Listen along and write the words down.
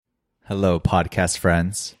Hello, podcast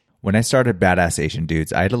friends. When I started Badass Asian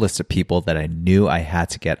Dudes, I had a list of people that I knew I had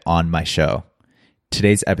to get on my show.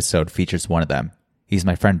 Today's episode features one of them. He's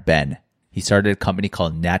my friend Ben. He started a company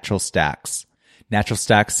called Natural Stacks. Natural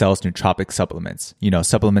Stacks sells nootropic supplements,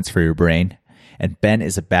 supplements for your brain. And Ben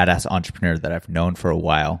is a badass entrepreneur that I've known for a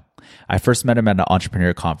while. I first met him at an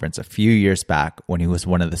entrepreneur conference a few years back when he was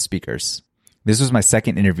one of the speakers. This was my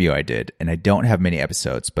second interview I did, and I don't have many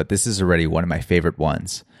episodes, but this is already one of my favorite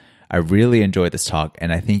ones. I really enjoyed this talk,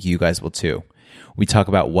 and I think you guys will too. We talk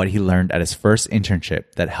about what he learned at his first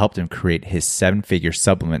internship that helped him create his 7-figure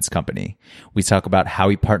supplements company. We talk about how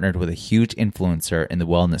he partnered with a huge influencer in the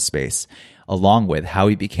wellness space, along with how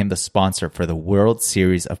he became the sponsor for the World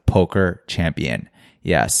Series of Poker Champion.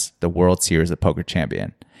 Yes, the World Series of Poker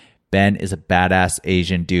Champion. Ben is a badass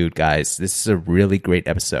Asian dude, guys. This is a really great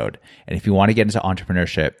episode. And if you want to get into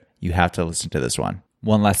entrepreneurship, you have to listen to this one.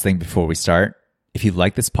 One last thing before we start. If you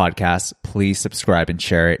like this podcast, please subscribe and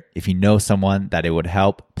share it. If you know someone that it would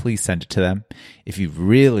help, please send it to them. If you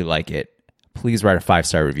really like it, please write a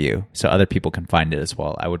 5-star review so other people can find it as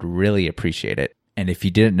well. I would really appreciate it. And if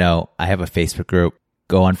you didn't know, I have a Facebook group.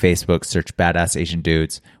 Go on Facebook, search Badass Asian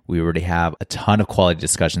Dudes. We already have a ton of quality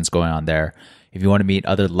discussions going on there. If you want to meet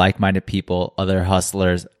other like-minded people, other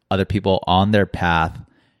hustlers, other people on their path,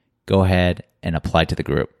 go ahead and apply to the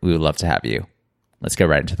group. We would love to have you. Let's get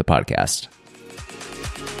right into the podcast.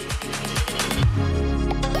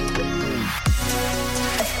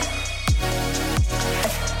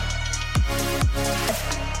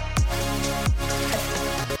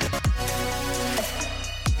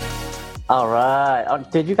 All right.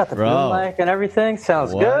 Dude, you got the boom mic and everything?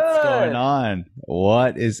 Sounds good. What's going on?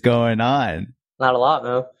 What is going on? Not a lot,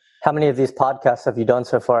 man. How many of these podcasts have you done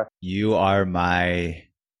so far? You are my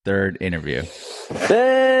third interview.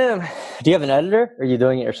 Damn. Do you have an editor or are you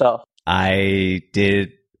doing it yourself? I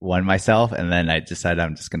did one myself and then I decided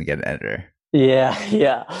I'm just going to get an editor.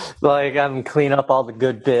 Yeah. Like I'm clean up all the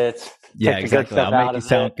good bits. Yeah, exactly. I'll make you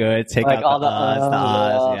sound good. Take out all the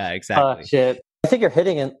ahs. Yeah, exactly. Shit. I think you're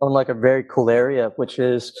hitting on like a very cool area, which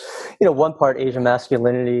is, one part Asian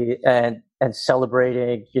masculinity and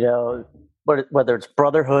celebrating, whether it's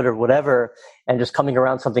brotherhood or whatever, and just coming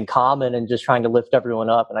around something common and just trying to lift everyone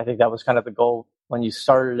up. And I think that was kind of the goal when you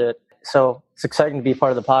started it. So it's exciting to be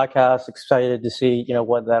part of the podcast. Excited to see,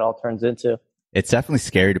 what that all turns into. It's definitely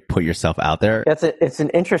scary to put yourself out there. It's an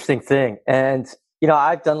interesting thing. And,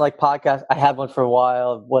 I've done like podcasts. I had one for a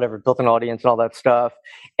while, built an audience and all that stuff.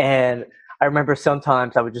 And I remember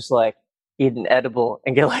sometimes I would just like eat an edible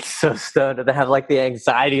and get like so stoned and then have like the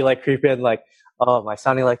anxiety like creep in like, oh, am I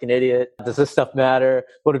sounding like an idiot? Does this stuff matter?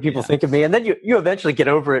 What do people think of me? And then you eventually get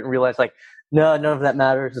over it and realize like, no, none of that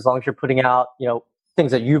matters. As long as you're putting out,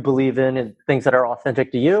 things that you believe in and things that are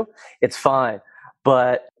authentic to you, it's fine.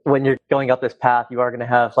 But when you're going up this path, you are going to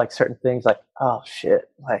have like certain things like, oh shit,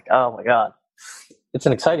 like, oh my God. It's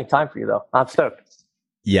an exciting time for you though. I'm stoked.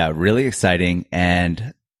 Yeah, really exciting.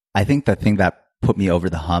 And I think the thing that put me over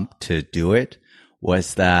the hump to do it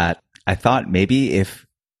was that I thought maybe if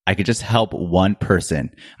I could just help one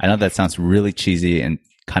person, I know that sounds really cheesy and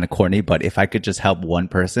kind of corny, but if I could just help one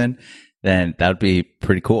person, then that would be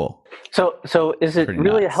pretty cool. So is it pretty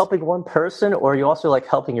really helping one person or are you also like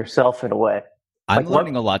helping yourself in a way? I'm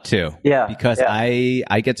learning a lot too. Yeah. Because I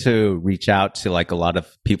get to reach out to like a lot of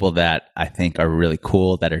people that I think are really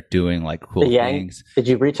cool that are doing like cool things. Did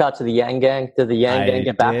you reach out to the Yang Gang? Did the Yang Gang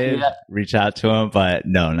get back to you yet? Reach out to them, but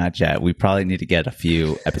no, not yet. We probably need to get a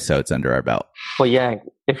few episodes under our belt. Well, Yang,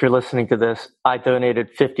 if you're listening to this, I donated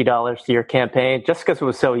 $50 to your campaign just because it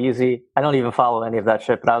was so easy. I don't even follow any of that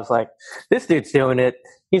shit, but I was like, this dude's doing it.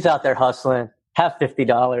 He's out there hustling. Have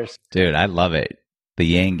 $50. Dude, I love it. The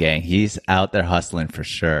Yang Gang, he's out there hustling for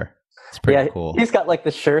sure. It's pretty cool. He's got like the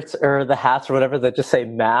shirts or the hats or whatever that just say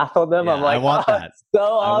math on them. Yeah, I'm like, I want that. So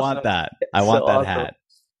awesome. I want that. I want that hat.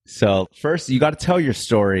 So first, you got to tell your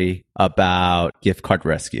story about Gift Card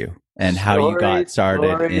Rescue and how you got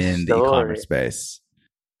started in the e-commerce space.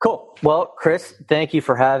 Cool. Well, Chris, thank you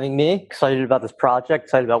for having me. Excited about this project,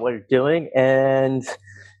 excited about what you're doing. And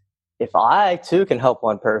if I too can help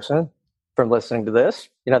one person from listening to this,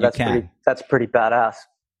 that's pretty badass.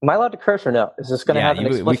 Am I allowed to curse or no? Is this going to have an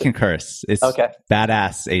explicit? We can curse. It's okay.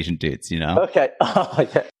 Badass Asian dudes, Okay. Oh,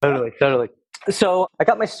 yeah, totally. So I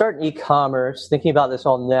got my start in e-commerce, thinking about this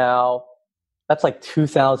all now. That's like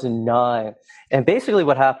 2009. And basically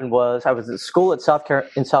what happened was I was at school in South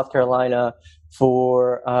Carolina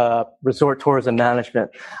for resort tourism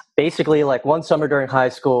management. Basically, like one summer during high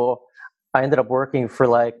school, I ended up working for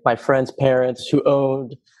like my friend's parents who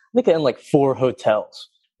owned, I think they owned like 4 hotels,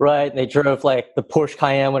 right? And they drove like the Porsche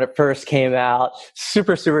Cayenne when it first came out.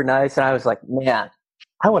 Super, super nice. And I was like, man,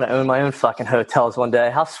 I want to own my own fucking hotels one day.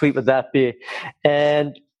 How sweet would that be?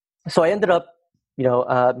 And so I ended up,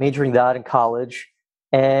 majoring that in college.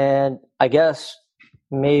 And I guess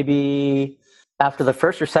maybe after the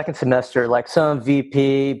first or second semester, like some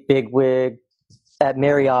VP, bigwig at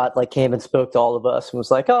Marriott, like came and spoke to all of us and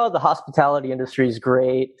was like, oh, the hospitality industry is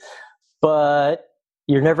great, but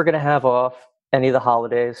you're never going to have off any of the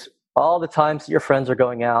holidays. All the times that your friends are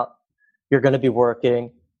going out, you're going to be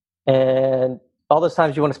working. And all those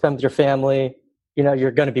times you want to spend with your family,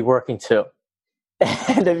 you're going to be working too.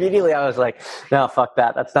 And immediately I was like, no, fuck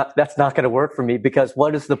that. That's not going to work for me, because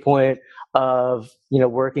what is the point of,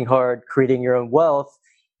 working hard, creating your own wealth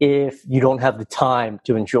if you don't have the time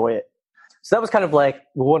to enjoy it? So that was kind of like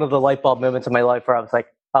one of the light bulb moments in my life where I was like,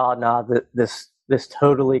 oh, no, this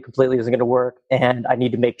totally, completely isn't going to work, and I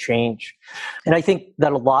need to make change. And I think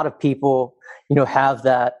that a lot of people, have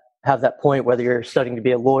that point, whether you're studying to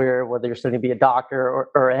be a lawyer, whether you're studying to be a doctor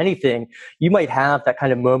or anything, you might have that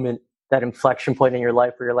kind of moment, that inflection point in your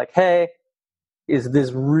life where you're like, hey, is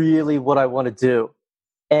this really what I want to do?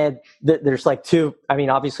 And there's like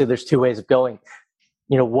obviously there's two ways of going.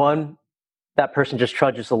 One, that person just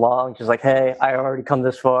trudges along, just like, hey, I already come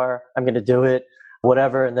this far, I'm going to do it,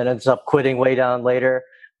 whatever, and then ends up quitting way down later.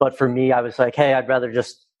 But for me, I was like, hey, I'd rather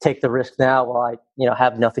just take the risk now while I,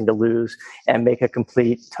 have nothing to lose, and make a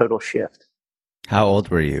complete, total shift. How old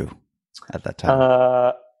were you at that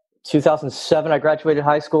time? 2007, I graduated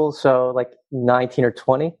high school, so like 19 or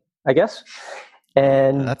 20, I guess.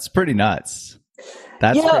 And that's pretty nuts.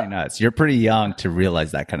 Pretty nuts. You're pretty young to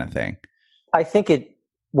realize that kind of thing. I think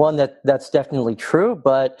that's definitely true,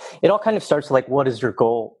 but it all kind of starts like, what is your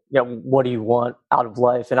goal? What do you want out of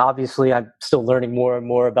life? And obviously I'm still learning more and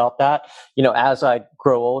more about that, as I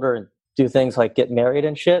grow older and do things like get married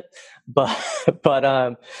and shit. But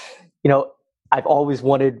I've always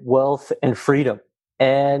wanted wealth and freedom.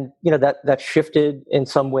 And, that shifted in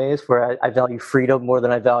some ways where I value freedom more than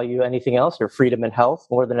I value anything else, or freedom and health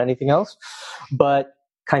more than anything else. But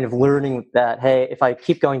kind of learning that, hey, if I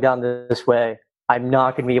keep going down this way, I'm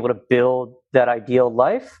not going to be able to build that ideal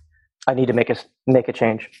life. I need to make a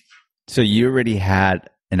change. So you already had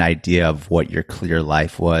an idea of what your clear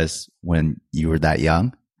life was when you were that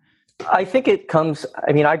young? I think it comes,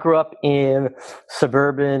 I grew up in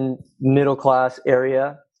suburban middle class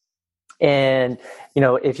area. And,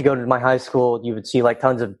 if you go to my high school, you would see like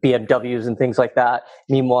tons of BMWs and things like that.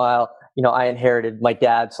 Meanwhile, I inherited my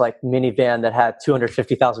dad's like minivan that had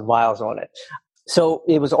 250,000 miles on it. So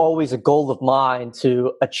it was always a goal of mine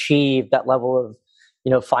to achieve that level of,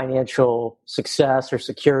 financial success or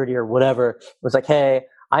security or whatever. It was like, hey,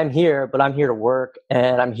 I'm here, but I'm here to work,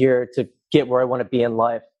 and I'm here to get where I want to be in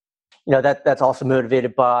life. That's also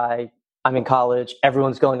motivated by, I'm in college,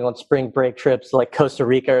 everyone's going on spring break trips to like Costa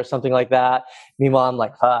Rica or something like that. Meanwhile, I'm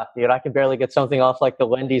like, fuck, dude, I can barely get something off like the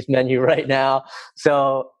Wendy's menu right now.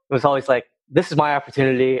 So it was always like, this is my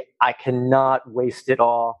opportunity. I cannot waste it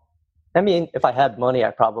all. If I had money,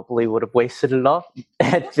 I probably would have wasted it all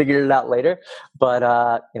and figured it out later. But,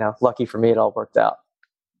 lucky for me, it all worked out.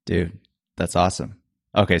 Dude, that's awesome.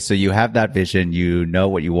 Okay, so you have that vision. You know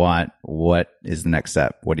what you want. What is the next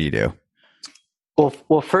step? What do you do?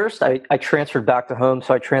 Well, first I transferred back to home.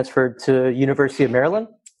 So I transferred to University of Maryland.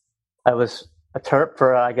 I was a Terp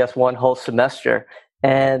for, I guess, one whole semester.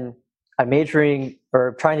 And I'm majoring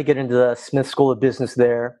or trying to get into the Smith School of Business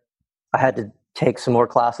there. I had to take some more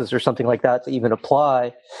classes or something like that to even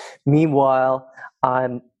apply. Meanwhile,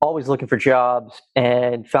 I'm always looking for jobs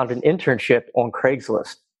and found an internship on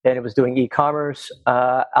Craigslist. And it was doing e-commerce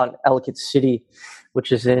out in Ellicott City,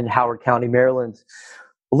 which is in Howard County, Maryland.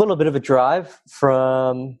 A little bit of a drive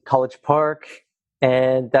from College Park,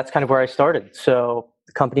 and that's kind of where I started. So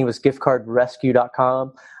the company was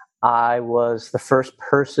giftcardrescue.com. I was the first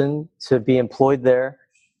person to be employed there.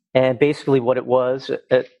 And basically what it was,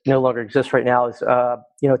 it no longer exists right now, is a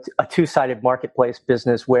two-sided marketplace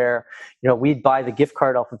business where, we'd buy the gift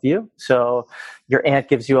card off of you. So your aunt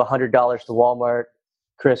gives you $100 to Walmart.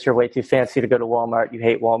 Chris, you're way too fancy to go to Walmart. You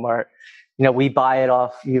hate Walmart. We buy it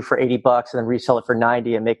off you for $80 and then resell it for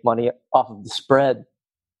 $90 and make money off of the spread.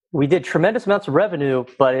 We did tremendous amounts of revenue,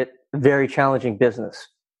 but very challenging business.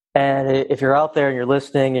 And if you're out there and you're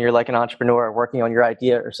listening and you're like an entrepreneur working on your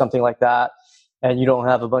idea or something like that, and you don't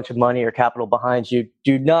have a bunch of money or capital behind you,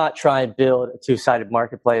 do not try and build a two-sided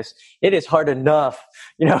marketplace. It is hard enough,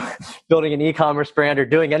 building an e-commerce brand or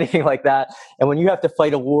doing anything like that. And when you have to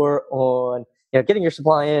fight a war on, getting your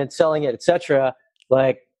supply in, selling it, etc.,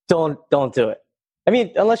 like, don't do it. I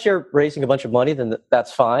mean, unless you're raising a bunch of money, then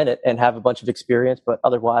that's fine and have a bunch of experience. But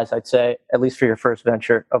otherwise, I'd say, at least for your first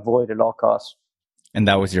venture, avoid at all costs. And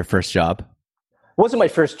that was your first job? It wasn't my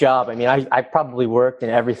first job. I mean, I probably worked in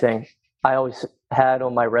everything. I always had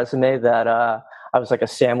on my resume that I was like a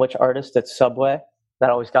sandwich artist at Subway. That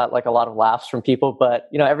always got like a lot of laughs from people. But,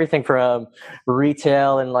 everything from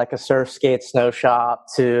retail and like a surf skate snow shop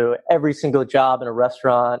to every single job in a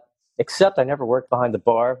restaurant, except I never worked behind the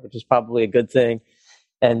bar, which is probably a good thing.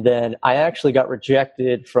 And then I actually got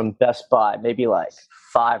rejected from Best Buy maybe like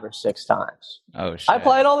 5 or 6 times. Oh, shit. I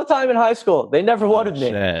applied all the time in high school. They never wanted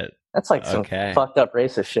me. Shit. That's like some fucked up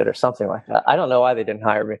racist shit or something like that. I don't know why they didn't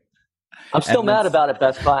hire me. I'm still mad about it,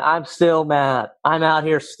 Best Buy. I'm still mad. I'm out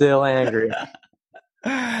here still angry.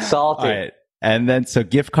 Salty. All right. And then, so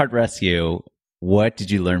Gift Card Rescue, what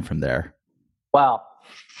did you learn from there? Wow.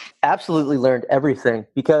 Absolutely learned everything,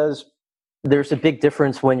 because there's a big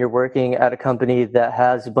difference when you're working at a company that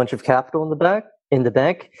has a bunch of capital in the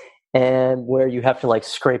bank and where you have to like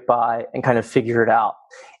scrape by and kind of figure it out.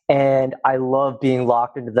 And I love being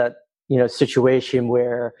locked into that, situation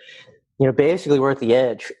where, basically we're at the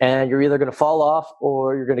edge and you're either going to fall off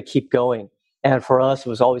or you're going to keep going. And for us, it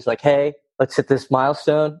was always like, hey, let's hit this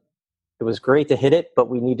milestone. It was great to hit it, but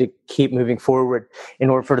we need to keep moving forward in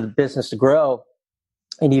order for the business to grow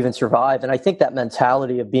and even survive. And I think that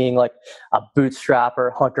mentality of being like a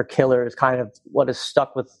bootstrapper, hunter killer is kind of what has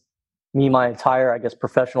stuck with me my entire, I guess,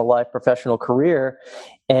 professional life, professional career.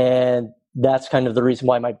 And that's kind of the reason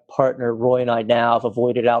why my partner, Roy, and I now have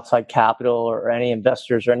avoided outside capital or any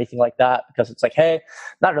investors or anything like that, because it's like, hey,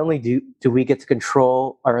 not only do we get to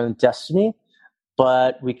control our own destiny,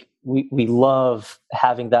 but we love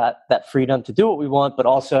having that freedom to do what we want, but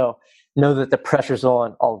also know that the pressure's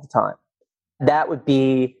on all the time. That would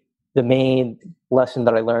be the main lesson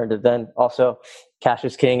that I learned. And then also, cash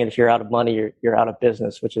is king, and if you're out of money, you're out of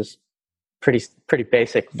business, which is pretty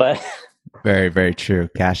basic, but very, very true.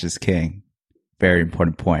 Cash is king. Very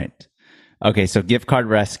important point. Okay, so Gift Card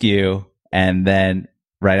Rescue, and then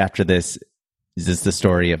right after this, is this the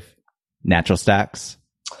story of Natural Stacks?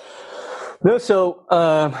 No, so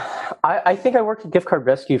I think I worked at Gift Card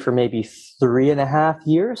Rescue for maybe 3.5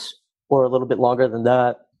 years, or a little bit longer than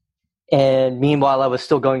that. And meanwhile, I was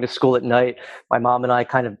still going to school at night. My mom and I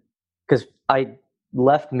because I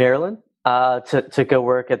left Maryland to go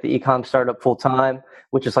work at the e-com startup full time,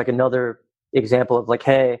 which is like another example of like,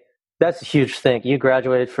 hey, that's a huge thing. You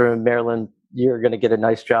graduated from Maryland, you're going to get a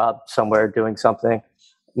nice job somewhere doing something,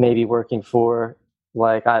 maybe working for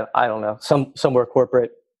like, I don't know, somewhere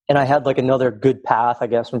corporate. And I had like another good path, I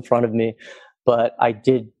guess, in front of me. But I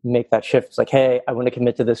did make that shift. It's like, hey, I want to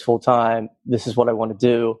commit to this full time. This is what I want to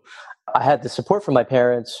do. I had the support from my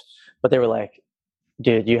parents, but they were like,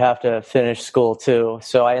 dude, you have to finish school too.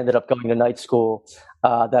 So I ended up going to night school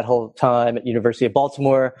that whole time at University of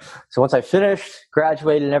Baltimore. So once I finished,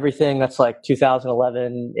 graduated and everything, that's like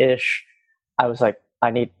 2011-ish, I was like,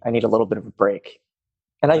 I need a little bit of a break.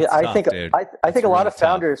 And I think a lot of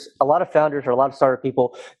founders or a lot of startup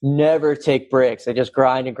people never take breaks. They just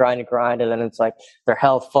grind and grind and grind. And then it's like their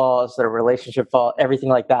health falls, their relationship falls, everything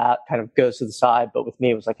like that kind of goes to the side. But with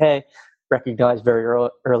me, it was like, hey, recognize very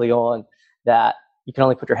early on that you can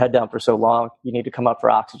only put your head down for so long. You need to come up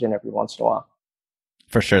for oxygen every once in a while.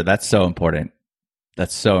 For sure. That's so important.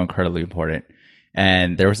 That's so incredibly important.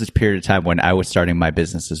 And there was this period of time when I was starting my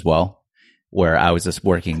business as well, where I was just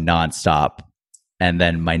working nonstop. And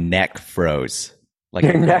then my neck froze. Like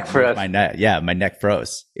your neck froze? My neck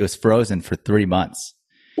froze. It was frozen for 3 months.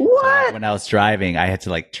 What? So when I was driving, I had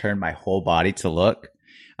to like turn my whole body to look.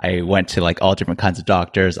 I went to like all different kinds of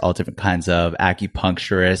doctors, all different kinds of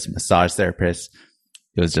acupuncturists, massage therapists.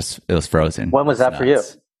 It was frozen. When was that for you?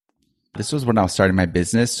 This was when I was starting my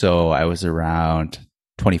business. So I was around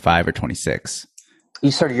 25 or 26.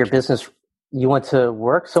 You started your business. You went to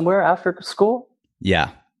work somewhere after school?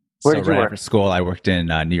 Yeah. Where did you work? After school, I worked in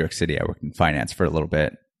New York City. I worked in finance for a little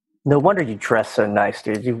bit. No wonder you dress so nice,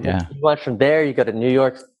 dude. You went from there, you go to New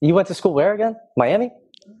York. You went to school where again? Miami?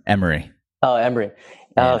 Emory. Oh, Emory.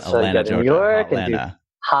 Oh, so Atlanta, you go to Georgia, New York Atlanta.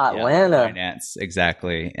 Hot Atlanta. Finance,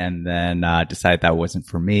 exactly. And then decided that wasn't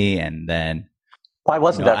for me. And then... Why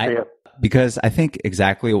wasn't that for you? Because I think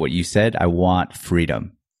exactly what you said. I want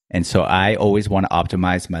freedom. And so I always want to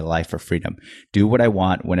optimize my life for freedom. Do what I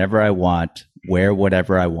want, whenever I want, wear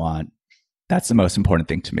whatever I want. That's the most important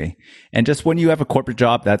thing to me. And just when you have a corporate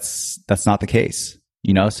job, that's not the case,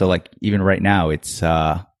 So like even right now, it's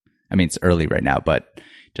early right now, but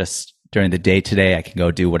just during the day today, I can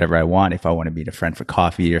go do whatever I want. If I want to meet a friend for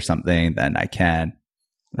coffee or something, then I can.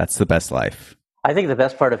 That's the best life. I think the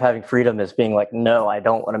best part of having freedom is being like, no, I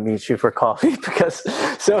don't want to meet you for coffee because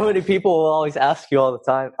so many people will always ask you all the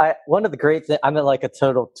time. One of the great things, I'm like a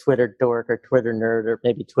total Twitter dork or Twitter nerd or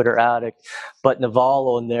maybe Twitter addict, but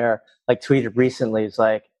Naval on there like tweeted recently is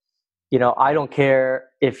like, I don't care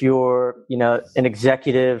if you're, an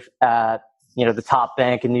executive at, the top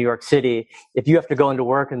bank in New York City. If you have to go into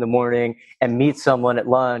work in the morning and meet someone at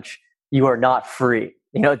lunch, you are not free.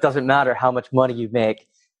 It doesn't matter how much money you make.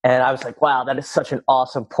 And I was like, wow, that is such an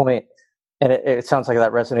awesome point. And it sounds like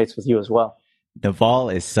that resonates with you as well. Naval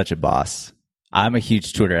is such a boss. I'm a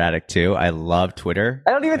huge Twitter addict too. I love Twitter. I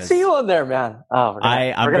don't even see you on there, man. Oh,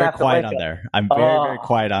 I'm very quiet on there. I'm very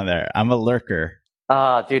quiet on there. I'm a lurker.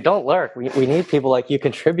 Dude, don't lurk. We need people like you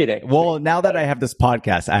contributing. Well, now that I have this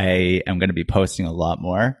podcast, I am going to be posting a lot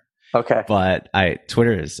more. Okay. But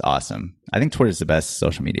Twitter is awesome. I think Twitter is the best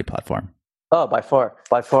social media platform. Oh, by far.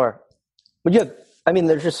 But yeah,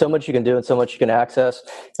 there's just so much you can do and so much you can access.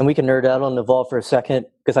 And we can nerd out on Naval for a second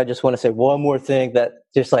because I just want to say one more thing that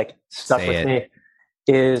just like stuck with me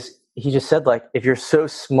is he just said like, if you're so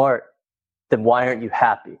smart, then why aren't you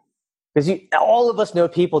happy? Because all of us know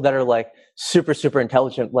people that are like super, super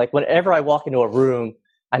intelligent. Like whenever I walk into a room,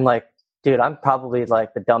 I'm like, dude, I'm probably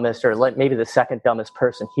like the dumbest or like maybe the second dumbest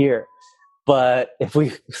person here. But if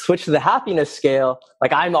we switch to the happiness scale,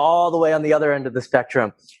 like I'm all the way on the other end of the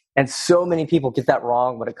spectrum. And so many people get that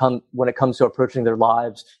wrong when it comes to approaching their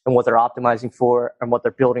lives and what they're optimizing for and what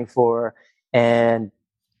they're building for. And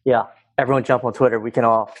yeah, everyone jump on Twitter. We can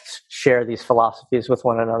all share these philosophies with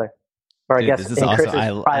one another. Or I guess this is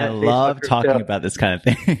awesome. I love talking about this kind of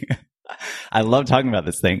thing. I love talking about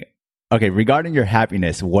this thing. Okay, regarding your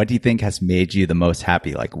happiness, what do you think has made you the most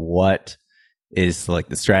happy? Like what is like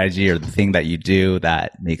the strategy or the thing that you do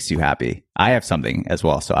that makes you happy? I have something as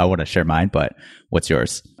well, so I want to share mine, but what's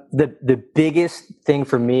yours? The biggest thing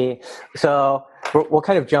for me, so we'll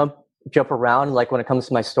kind of jump around like when it comes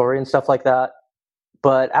to my story and stuff like that.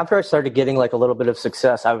 But after I started getting like a little bit of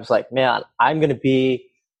success, I was like, man, I'm going to be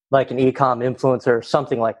like an e-com influencer or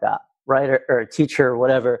something like that, right? Or a teacher or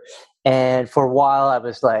whatever. And for a while I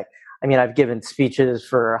was like, I've given speeches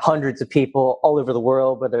for hundreds of people all over the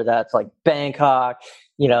world, whether that's like Bangkok,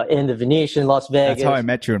 in the Venetian, Las Vegas. That's how I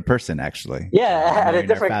met you in person, actually. Yeah, at a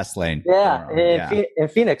different fast lane. Yeah, in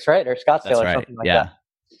Phoenix, right, or Scottsdale, or something like that.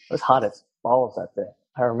 It was hot as balls that day.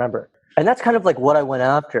 I remember, and that's kind of like what I went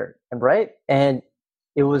after, and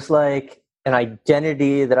it was like an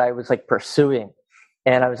identity that I was like pursuing,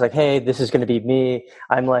 and I was like, hey, this is going to be me.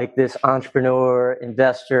 I'm like this entrepreneur,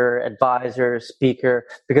 investor, advisor, speaker,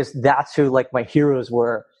 because that's who like my heroes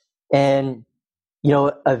were, and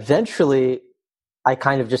eventually. I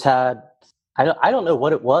kind of just had, I don't know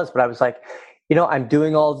what it was, but I was like, I'm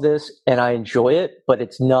doing all of this and I enjoy it, but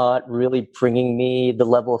it's not really bringing me the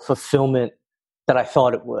level of fulfillment that I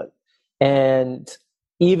thought it would. And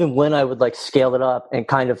even when I would like scale it up and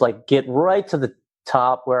kind of like get right to the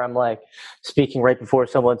top where I'm like speaking right before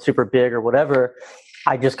someone super big or whatever,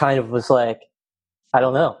 I just kind of was like, I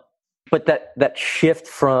don't know. But that shift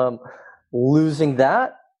from losing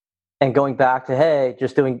that and going back to, hey,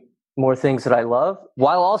 just doing more things that I love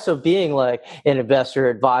while also being like an investor,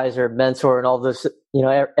 advisor, mentor, and all this,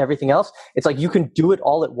 everything else. It's like you can do it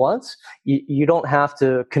all at once. You don't have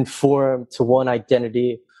to conform to one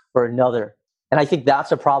identity or another. And I think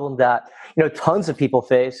that's a problem that, tons of people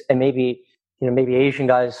face, and maybe Asian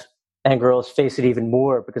guys and girls face it even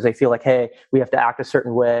more because they feel like, hey, we have to act a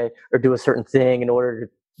certain way or do a certain thing in order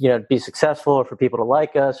to, be successful or for people to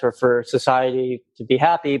like us or for society to be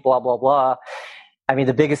happy, blah, blah, blah.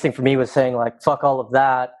 The biggest thing for me was saying like, fuck all of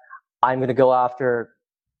that. I'm going to go after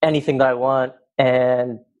anything that I want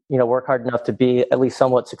and, work hard enough to be at least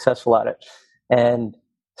somewhat successful at it and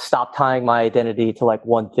stop tying my identity to like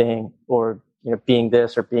one thing or, being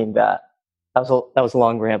this or being that. That was a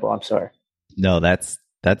long ramble. I'm sorry. No, that's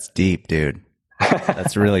deep, dude.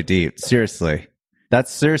 That's really deep. Seriously.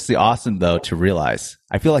 That's seriously awesome though to realize.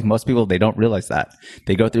 I feel like most people, they don't realize that.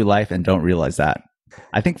 They go through life and don't realize that.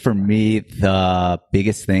 I think for me, the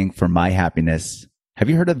biggest thing for my happiness, have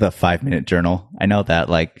you heard of the 5-Minute Journal? I know that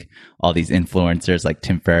like all these influencers like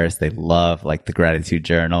Tim Ferriss, they love like the gratitude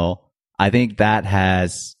journal. I think that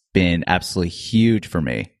has been absolutely huge for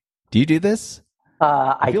me. Do you do this?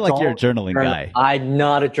 I feel like you're a journaling guy. I'm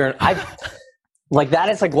not a journal. Like that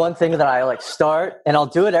is like one thing that I like start and I'll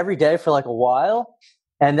do it every day for like a while.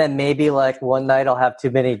 And then maybe like one night I'll have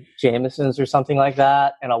too many Jamesons or something like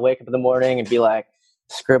that. And I'll wake up in the morning and be like,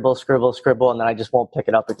 scribble, scribble, scribble. And then I just won't pick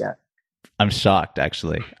it up again. I'm shocked,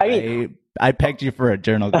 actually. I pegged you for a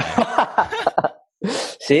journal guy.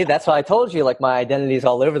 See, that's why I told you like my identity is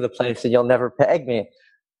all over the place and you'll never peg me.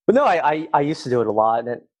 But no, I used to do it a lot,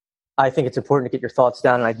 and I think it's important to get your thoughts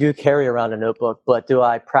down. And I do carry around a notebook, but do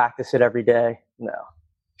I practice it every day? No.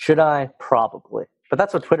 Should I? Probably. But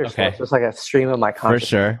that's what Twitter's for. Okay. It's just like a stream of my For consciousness.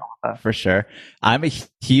 sure. For sure. I'm a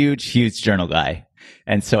huge journal guy.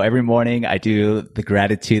 And so every morning I do the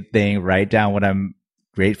gratitude thing, write down what I'm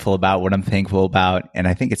grateful about, what I'm thankful about. And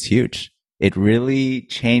I think it's huge. It really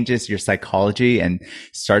changes your psychology and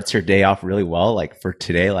starts your day off really well. Like for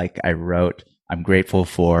today, like I wrote, I'm grateful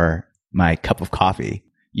for my cup of coffee,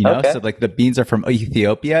 you know? Okay. So like the beans are from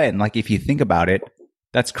Ethiopia. And like, if you think about it,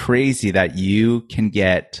 that's crazy that you can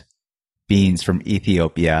get beans from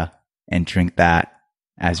Ethiopia and drink that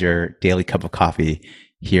as your daily cup of coffee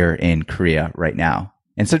here in Korea right now.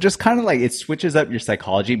 And so just kind of like it switches up your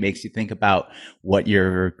psychology, makes you think about what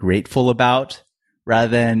you're grateful about rather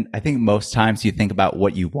than I think most times you think about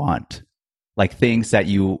what you want, like things that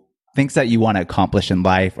you want to accomplish in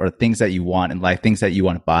life or things that you want in life, things that you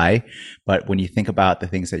want to buy. But when you think about the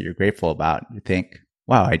things that you're grateful about, you think,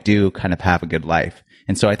 wow, I do kind of have a good life.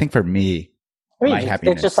 And so I think for me, my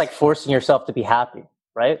happiness, it's just like forcing yourself to be happy,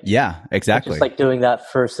 right? Yeah, exactly. It's just like doing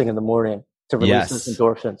that first thing in the morning to release those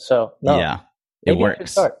endorphins. So no, yeah, it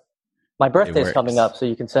works. My birthday's coming up, so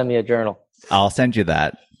you can send me a journal. I'll send you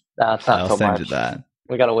that. That's not so much. I'll send you that.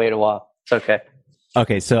 We got to wait a while. It's okay.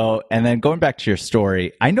 Okay, so, and then going back to your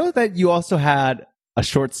story, I know that you also had a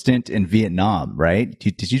short stint in Vietnam, right?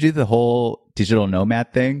 Did you do the whole digital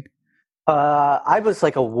nomad thing? I was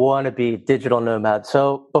like a wannabe digital nomad.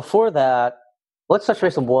 So before that, let's touch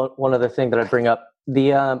base on one other thing that I bring up.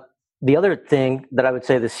 The other thing that I would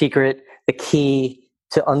say, the secret, the key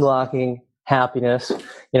to unlocking happiness,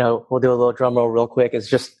 we'll do a little drum roll real quick, is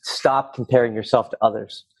just stop comparing yourself to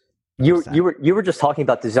others. You were just talking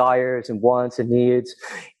about desires and wants and needs.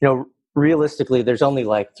 Realistically, there's only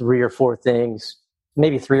like 3 or 4 things,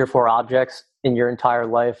 maybe 3 or 4 objects in your entire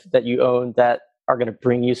life that you own that are going to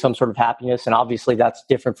bring you some sort of happiness. And obviously that's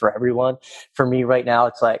different for everyone. For me right now,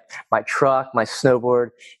 it's like my truck, my snowboard,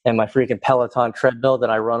 and my freaking Peloton treadmill that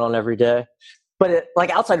I run on every day. But like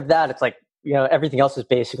outside of that, it's like, everything else is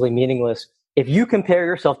basically meaningless. If you compare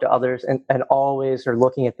yourself to others and always are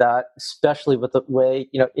looking at that, especially with the way,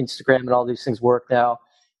 Instagram and all these things work now,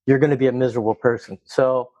 you're going to be a miserable person.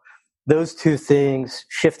 So those 2 things,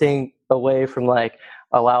 shifting away from like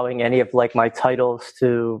allowing any of like my titles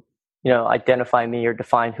to, identify me or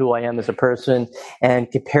define who I am as a person, and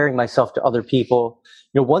comparing myself to other people.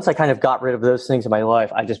 Once I kind of got rid of those things in my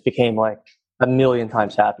life, I just became like a million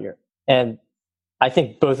times happier. And I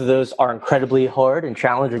think both of those are incredibly hard and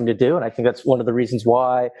challenging to do. And I think that's one of the reasons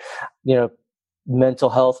why, mental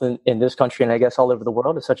health in this country, and I guess all over the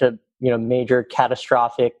world, is such a, major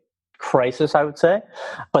catastrophic crisis, I would say.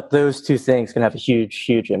 But those 2 things can have a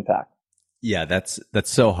huge impact. Yeah, that's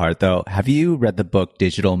so hard though. Have you read the book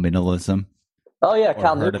Digital Minimalism? Oh yeah,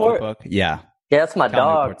 Cal Newport. Book? Yeah. Yeah, that's my Cal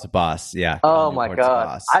dog. Newport's a boss. Yeah. Oh my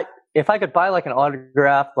God. If I could buy like an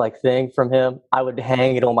autographed like thing from him, I would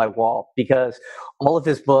hang it on my wall, because all of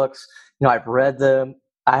his books, I've read them.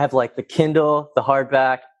 I have like the Kindle, the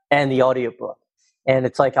hardback, and the audiobook. And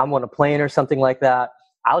it's like I'm on a plane or something like that,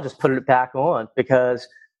 I'll just put it back on, because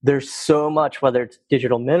there's so much, whether it's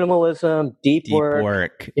digital minimalism, deep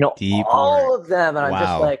work, all of them. And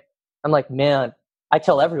I'm like, man, I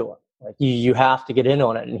tell everyone, like, you have to get in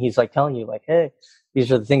on it. And he's like telling you like, hey,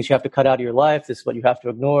 these are the things you have to cut out of your life. This is what you have to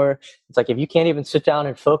ignore. It's like, if you can't even sit down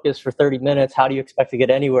and focus for 30 minutes, how do you expect to get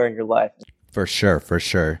anywhere in your life? For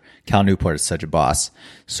sure. Cal Newport is such a boss.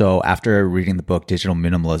 So after reading the book Digital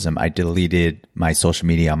Minimalism, I deleted my social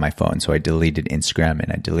media on my phone. So I deleted Instagram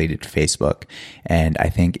and I deleted Facebook. And I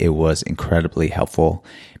think it was incredibly helpful,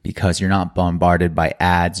 because you're not bombarded by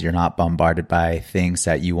ads. You're not bombarded by things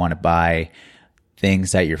that you want to buy,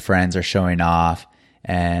 things that your friends are showing off.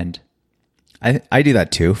 And I do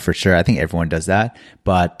that too, for sure. I think everyone does that.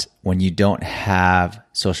 But when you don't have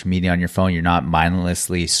social media on your phone, you're not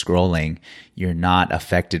mindlessly scrolling, you're not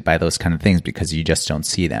affected by those kind of things because you just don't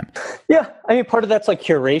see them. Yeah. I mean, part of that's like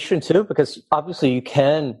curation too, because obviously you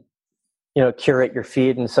can, curate your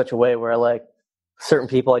feed in such a way where like certain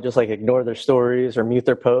people, I just like ignore their stories or mute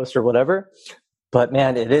their posts or whatever. But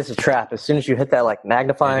man, it is a trap. As soon as you hit that like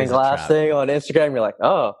magnifying glass thing on Instagram, you're like,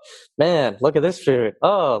 oh man, look at this food.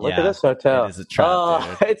 Oh, look at this hotel. It is a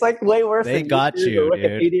trap, dude. It's like way worse they than got YouTube you, or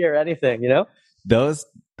Wikipedia dude. or anything, Those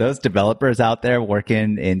developers out there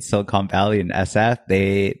working in Silicon Valley and SF,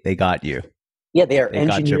 they got you. Yeah, they are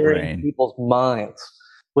engineering people's minds,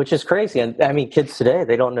 which is crazy. And I mean, kids today,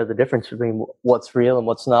 they don't know the difference between what's real and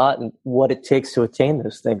what's not, and what it takes to attain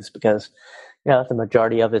those things, because the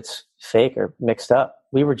majority of it's fake or mixed up.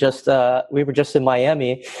 we were just in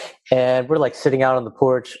Miami, and we're like sitting out on the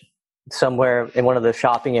porch somewhere in one of the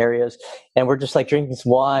shopping areas, and we're just like drinking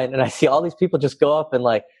some wine, and I see all these people just go up and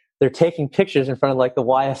like they're taking pictures in front of like the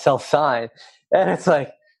YSL sign, and it's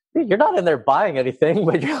like, dude, you're not in there buying anything,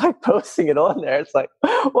 but you're like posting it on there. It's like,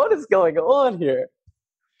 what is going on here?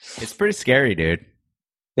 It's pretty scary, dude.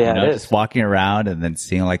 Yeah, it is. Just walking around and then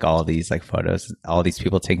seeing like all these like photos, all these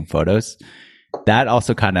people taking photos. That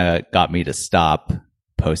also kind of got me to stop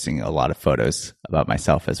posting a lot of photos about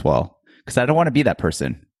myself as well, because I don't want to be that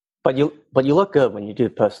person. But you look good when you do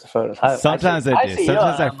post the photos. Sometimes I do.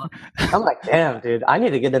 Sometimes I'm like, damn, dude, I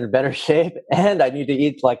need to get into better shape, and I need to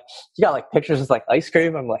eat like, you got like pictures of like ice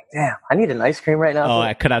cream. I'm like, damn, I need an ice cream right now. Oh,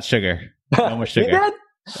 I cut out sugar. No more sugar. You did?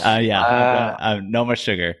 No more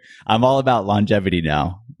sugar. I'm all about longevity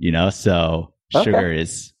now, so sugar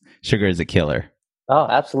is a killer. Oh,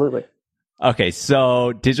 absolutely. Okay,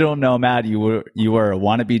 so digital nomad, you were a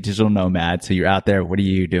wannabe digital nomad, so you're out there. What are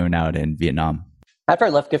you doing out in Vietnam? After I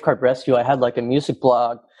left Gift Card Rescue, I had like a music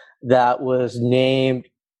blog that was named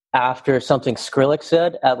after something Skrillex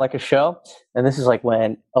said at like a show. And this is like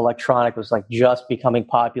when electronic was like just becoming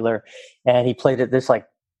popular, and he played at this like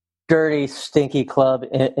dirty, stinky club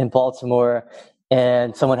in Baltimore,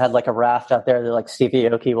 and someone had like a raft out there that like Stevie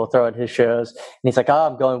Aoki will throw at his shows, and he's like, oh,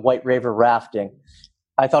 I'm going white raver rafting.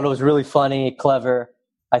 I thought it was really funny, clever.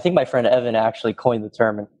 I think my friend Evan actually coined the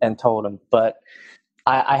term and told him, but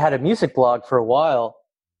I had a music blog for a while,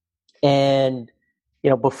 and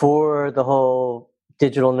before the whole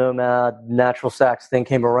digital nomad natural sax thing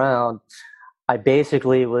came around, I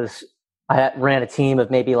basically ran a team of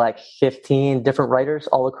maybe like 15 different writers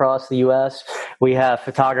all across the US. We have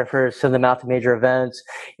photographers, send them out to major events.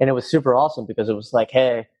 And it was super awesome because it was like,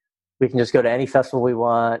 hey, we can just go to any festival we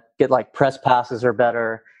want, get like press passes or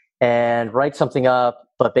better, and write something up,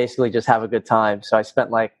 but basically just have a good time. So I spent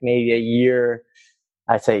like maybe a year,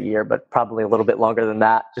 I'd say a year, but probably a little bit longer than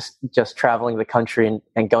that, just traveling the country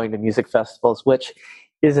and going to music festivals, which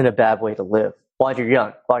isn't a bad way to live while you're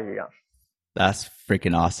young. That's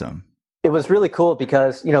freaking awesome. It was really cool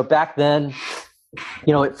because, back then,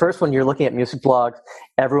 at first when you're looking at music blogs,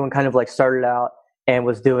 everyone kind of like started out and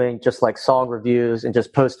was doing just like song reviews and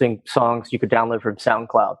just posting songs you could download from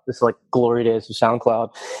SoundCloud. This is like glory days of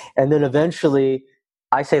SoundCloud. And then eventually,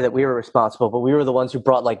 I say that we were responsible, but we were the ones who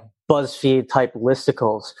brought like BuzzFeed type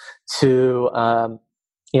listicles to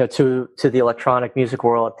the electronic music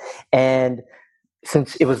world. And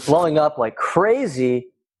since it was blowing up like crazy,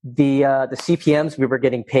 the CPMs we were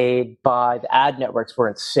getting paid by the ad networks were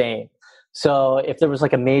insane. So if there was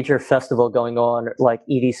like a major festival going on, like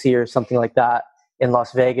EDC or something like that in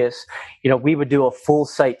Las Vegas, we would do a full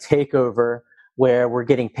site takeover where we're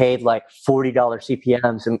getting paid like $40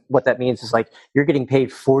 CPMs. And what that means is like you're getting paid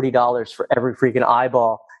 $40 for every freaking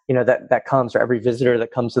eyeball, that comes, or every visitor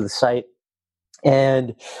that comes to the site.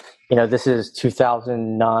 And, this is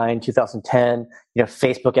 2009, 2010,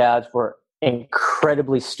 Facebook ads were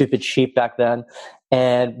incredibly stupid cheap back then.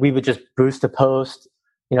 And we would just boost a post,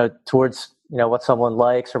 towards, what someone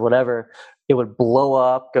likes or whatever. It would blow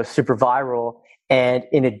up, go super viral. And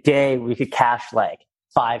in a day we could cash like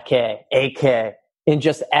 $5K, $8K in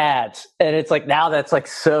just ads. And it's like, now that's like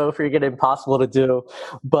so freaking impossible to do.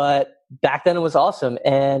 But back then it was awesome.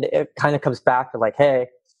 And it kind of comes back to like, hey,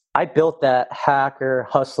 I built that hacker,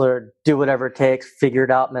 hustler, do whatever it takes, figure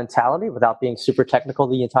it out mentality without being super technical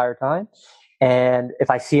the entire time. And if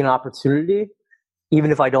I see an opportunity,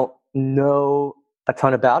 even if I don't know a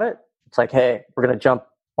ton about it, it's like, hey, we're going to jump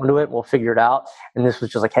onto it. We'll figure it out. And this was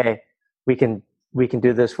just like, hey, we can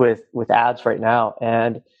do this with ads right now.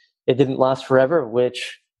 And it didn't last forever,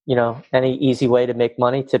 which, any easy way to make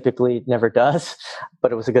money typically never does,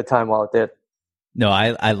 but it was a good time while it did. No,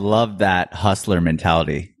 I love that hustler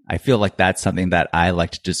mentality. I feel like that's something that I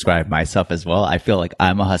like to describe myself as well. I feel like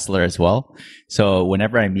I'm a hustler as well. So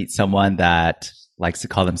whenever I meet someone that likes to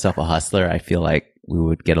call themselves a hustler, I feel like we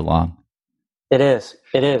would get along. It is.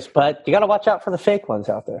 But you got to watch out for the fake ones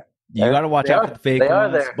out there. You got to watch out for the fake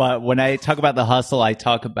ones. But when I talk about the hustle, I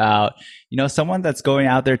talk about, someone that's going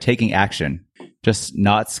out there taking action, just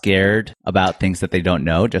not scared about things that they don't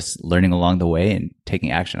know, just learning along the way and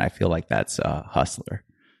taking action. I feel like that's a hustler.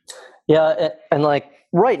 Yeah. And like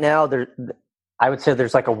right now, I would say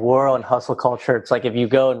there's like a war on hustle culture. It's like if you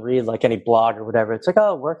go and read like any blog or whatever, it's like,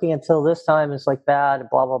 oh, working until this time is like bad and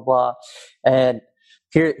blah, blah, blah. And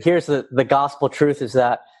here's the gospel truth is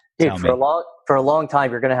that, dude, for a long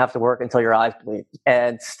time, you're going to have to work until your eyes bleed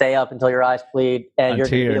and stay up until your eyes bleed. And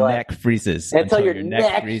until your neck freezes. Until your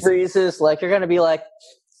neck freezes. Like you're going to be like,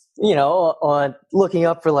 on looking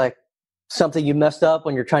up for like something you messed up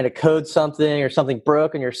when you're trying to code something or something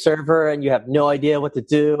broke on your server and you have no idea what to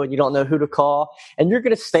do and you don't know who to call. And you're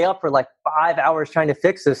going to stay up for like 5 hours trying to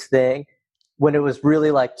fix this thing when it was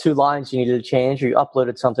really like 2 lines you needed to change or you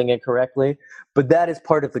uploaded something incorrectly. But that is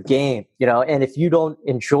part of the game, you know, and if you don't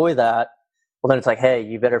enjoy that, well, then it's like, hey,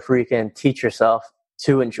 you better freaking teach yourself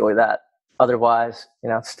to enjoy that. Otherwise, you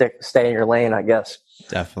know, stay in your lane, I guess.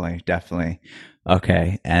 Definitely.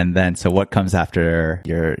 Okay. And then, so what comes after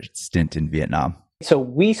your stint in Vietnam? So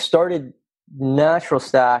we started Natural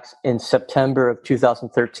Stacks in September of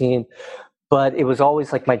 2013, but it was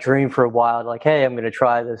always like my dream for a while, like, hey, I'm going to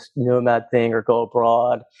try this nomad thing or go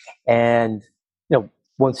abroad. And, you know,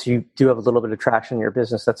 once you do have a little bit of traction in your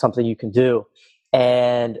business, that's something you can do.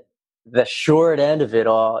 And the short end of it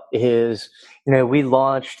all is, you know, we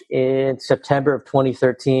launched in September of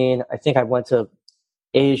 2013. I think I went to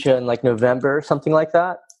Asia in like November, something like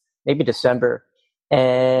that, maybe December.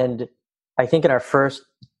 And I think in our first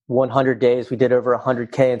 100 days, we did over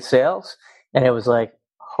 100K in sales. And it was like,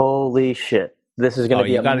 holy shit, this is going to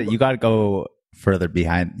be you got to go further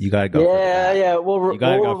behind. You got to go. Yeah. We'll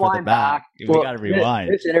rewind back. We got to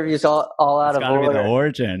rewind. This interview is all out of order. Be the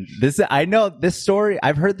origin. I know this story.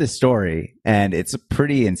 I've heard this story, and it's a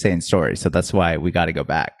pretty insane story. So that's why we got to go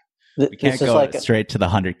back. We can't go like straight to the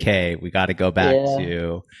 100K. We got to go back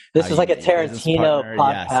to. This is like a Tarantino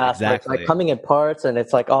podcast. Yes, exactly. It's like coming in parts, and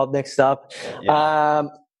it's like all mixed up. Yeah.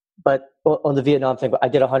 But on the Vietnam thing, I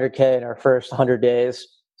did 100K in our first 100 days.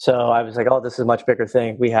 So I was like, oh, this is a much bigger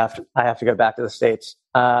thing. I have to go back to the States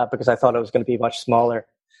because I thought it was going to be much smaller.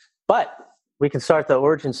 But we can start the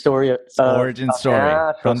origin story.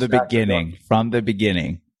 From the beginning. From the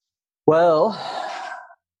beginning. Well,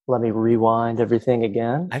 let me rewind everything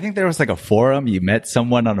again. I think there was like a forum. You met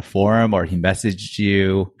someone on a forum or he messaged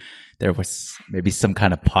you. There was maybe some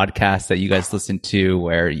kind of podcast that you guys listened to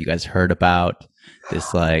where you guys heard about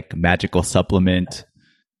this like magical supplement.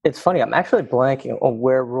 It's funny. I'm actually blanking on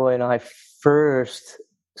where Roy and I first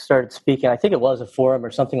started speaking. I think it was a forum or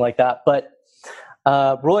something like that. But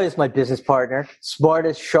Roy is my business partner,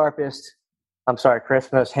 smartest, sharpest,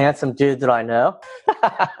 Chris, most handsome dude that I know.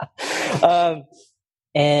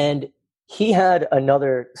 And he had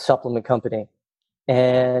another supplement company.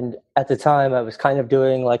 And at the time, I was kind of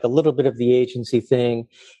doing like a little bit of the agency thing.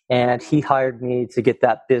 And he hired me to get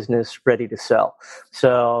that business ready to sell.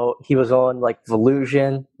 So he was on like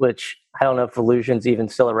Volusion, which I don't know if Volusion's even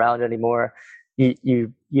still around anymore.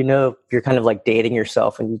 You know, you're kind of like dating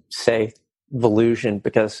yourself when you say Volusion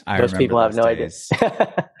because most people have no idea.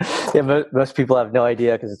 Yeah, most people have no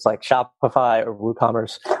idea because it's like Shopify or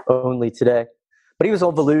WooCommerce only today. But he was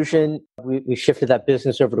on Volusion. We shifted that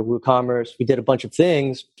business over to WooCommerce. We did a bunch of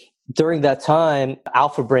things. During that time,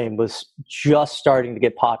 Alpha Brain was just starting to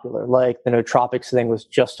get popular. Like the nootropics thing was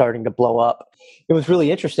just starting to blow up. It was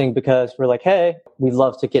really interesting because we're like, hey, we'd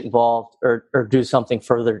love to get involved or do something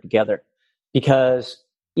further together. Because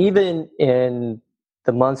even in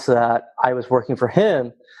the months that I was working for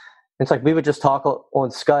him, it's like we would just talk on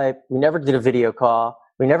Skype. We never did a video call.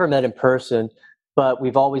 We never met in person. But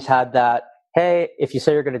we've always had that, hey, if you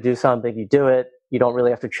say you're going to do something, you do it. You don't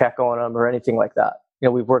really have to check on them or anything like that. You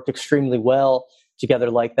know, we've worked extremely well together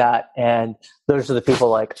like that. And those are the people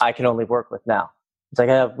like I can only work with now. It's like,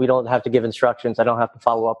 hey, we don't have to give instructions. I don't have to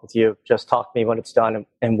follow up with you. Just talk to me when it's done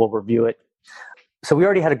and we'll review it. So we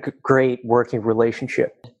already had a great working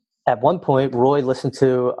relationship. At one point, Roy listened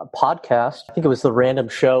to a podcast. I think it was The Random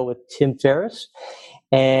Show with Tim Ferriss.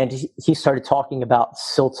 And he started talking about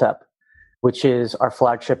Siltep, which is our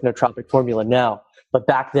flagship nootropic formula now. But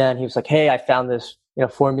back then he was like, hey, I found this, you know,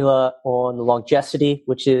 formula on the Longecity,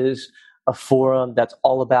 which is a forum that's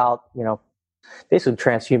all about, you know, basically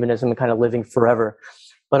transhumanism and kind of living forever.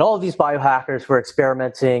 But all of these biohackers were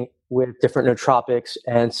experimenting with different nootropics,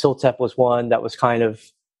 and Siltep was one that was kind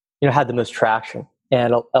of, you know, had the most traction.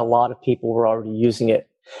 And a lot of people were already using it.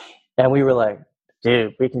 And we were like,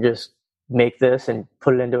 dude, we can just make this and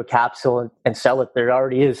put it into a capsule and sell it. There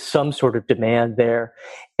already is some sort of demand there.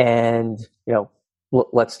 And, you know,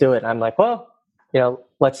 let's do it. And I'm like, well, you know,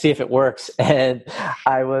 let's see if it works. And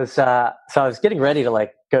I was getting ready to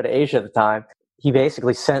like go to Asia at the time. He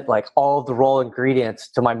basically sent like all of the raw ingredients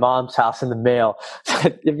to my mom's house in the mail.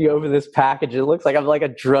 If you open this package, it looks like I'm like a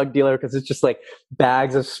drug dealer because it's just like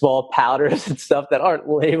bags of small powders and stuff that aren't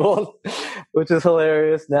labeled, which is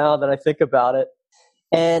hilarious now that I think about it.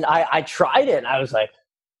 And I tried it and I was like,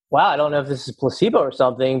 wow, I don't know if this is placebo or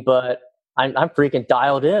something, but I'm freaking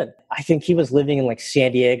dialed in. I think he was living in like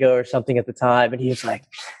San Diego or something at the time. And he was like,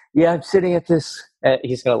 yeah, I'm sitting at this.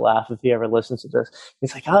 He's going to laugh if he ever listens to this.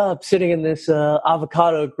 He's like, oh, I'm sitting in this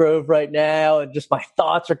avocado grove right now, and just my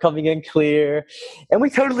thoughts are coming in clear. And we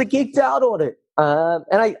totally geeked out on it.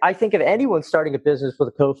 And I think if anyone's starting a business with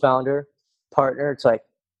a co-founder, partner, it's like,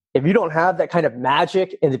 if you don't have that kind of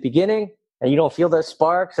magic in the beginning and you don't feel those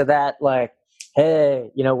sparks of that, like,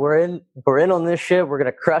 hey, we're in on this shit, we're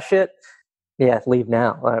going to crush it. Yeah, leave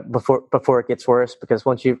now before it gets worse, because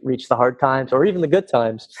once you reach the hard times or even the good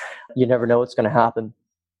times, you never know what's going to happen.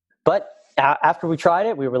 But after we tried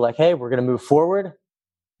it, we were like, hey, we're going to move forward.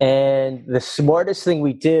 And the smartest thing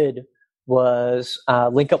we did was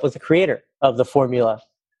link up with the creator of the formula.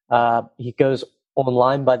 He goes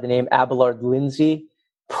online by the name Abelard Lindsay,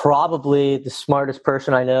 probably the smartest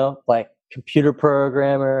person I know, like computer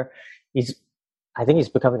programmer. I think he's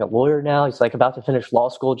becoming a lawyer now. He's like about to finish law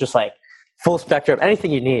school, just like full spectrum,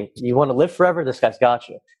 anything you need. You want to live forever? This guy's got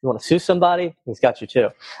you. You want to sue somebody? He's got you too.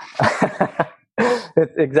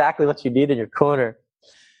 It's exactly what you need in your corner.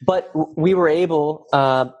 But we were able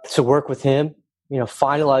to work with him,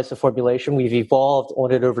 finalize the formulation. We've evolved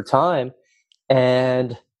on it over time.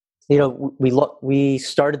 And, we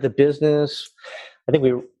started the business. I think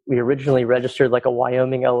we originally registered like a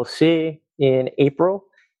Wyoming LLC in April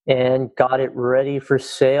and got it ready for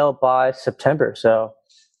sale by September. So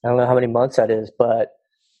I don't know how many months that is, but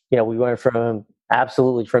we went from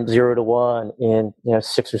 0 to 1 in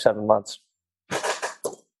 6 or 7 months.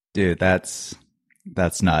 Dude, that's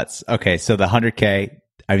nuts. Okay, so the 100K.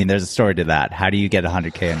 I mean, there's a story to that. How do you get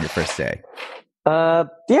 100K on your first day?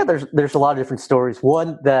 There's a lot of different stories.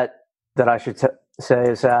 One that I should say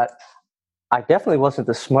is that I definitely wasn't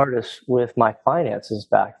the smartest with my finances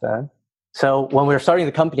back then. So when we were starting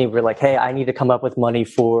the company, we were like, hey, I need to come up with money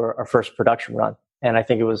for our first production run. And I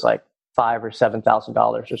think it was like $5,000 or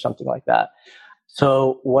 $7,000 or something like that.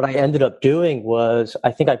 So what I ended up doing was,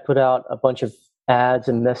 I think I put out a bunch of ads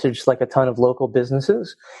and messaged like a ton of local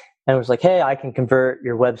businesses, and it was like, hey, I can convert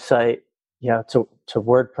your website, to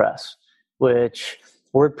WordPress, which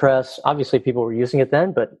WordPress, obviously people were using it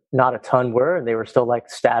then, but not a ton were, and they were still like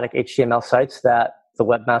static HTML sites that the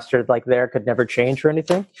webmaster like there could never change or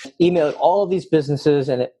anything. Emailed all of these businesses,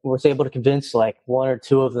 and it was able to convince like one or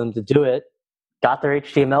two of them to do it. Got their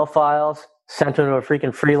HTML files, sent them to a freaking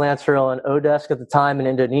freelancer on Odesk at the time in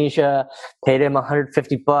Indonesia, paid him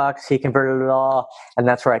 $150. He converted it all. And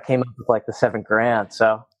that's where I came up with like the $7,000.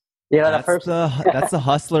 So, that's the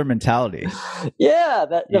hustler mentality. Yeah.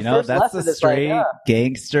 That's the straight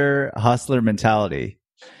gangster hustler mentality.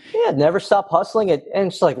 Yeah. Never stop hustling it. And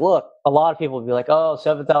it's like, look, a lot of people would be like, oh,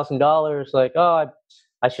 $7,000. Like, oh,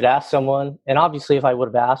 I should ask someone. And obviously if I would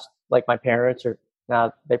have asked like my parents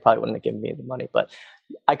now they probably wouldn't have given me the money, but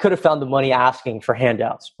I could have found the money asking for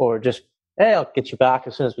handouts or just, hey, I'll get you back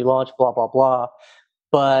as soon as we launch, blah, blah, blah.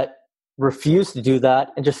 But refuse to do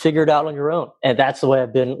that and just figure it out on your own. And that's the way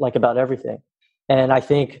I've been like about everything. And I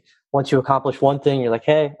think once you accomplish one thing, you're like,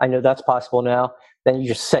 hey, I know that's possible now. Then you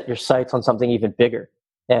just set your sights on something even bigger.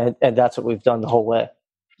 And that's what we've done the whole way.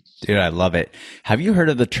 Dude, I love it. Have you heard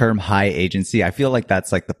of the term high agency? I feel like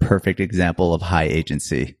that's like the perfect example of high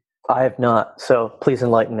agency. I have not. So please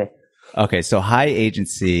enlighten me. Okay. So high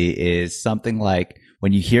agency is something like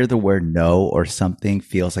when you hear the word no or something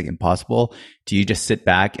feels like impossible, do you just sit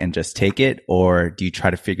back and just take it? Or do you try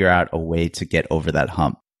to figure out a way to get over that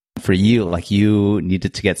hump? For you, like you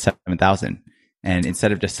needed to get 7,000. And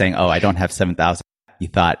instead of just saying, oh, I don't have 7,000, you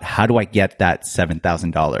thought, how do I get that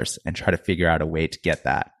 $7,000 and try to figure out a way to get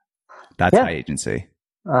that? That's high agency.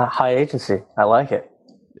 High agency. I like it.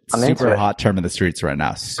 I'm super hot term in the streets right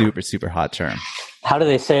now. Super, super hot term. How do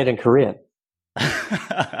they say it in Korean?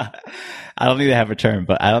 I don't think they have a term,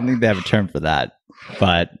 but I don't think they have a term for that.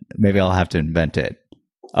 But maybe I'll have to invent it.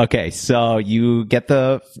 Okay, so you get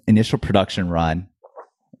the initial production run.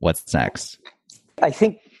 What's next? I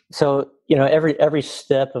think so. Every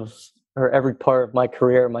step of or every part of my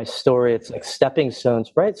career, my story, it's like stepping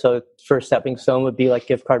stones, right? So first stepping stone would be like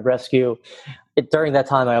Gift Card Rescue. During that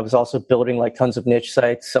time, I was also building like tons of niche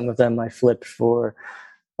sites. Some of them I flipped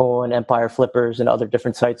on Empire Flippers and other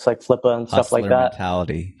different sites like Flippa and stuff like that. Hustler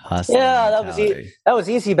mentality. That was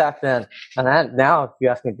easy back then. And now if you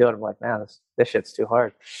ask me to do it, I'm like, man, this shit's too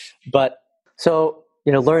hard. But so,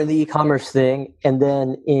 learn the e-commerce thing. And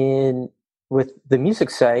then with the music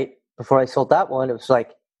site, before I sold that one, it was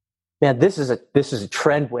like, man, this is a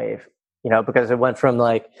trend wave, because it went from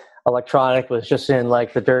like electronic was just in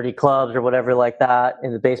like the dirty clubs or whatever like that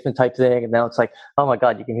in the basement type thing. And now it's like, oh my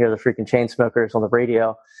God, you can hear the freaking Chainsmokers on the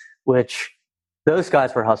radio, which those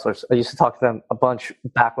guys were hustlers. I used to talk to them a bunch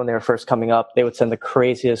back when they were first coming up. They would send the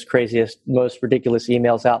craziest, most ridiculous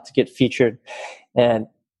emails out to get featured. And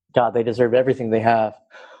God, they deserve everything they have.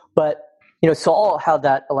 But, saw how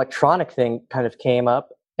that electronic thing kind of came up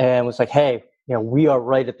and was like, hey, we are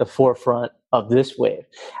right at the forefront of this wave.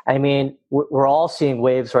 I mean, we're all seeing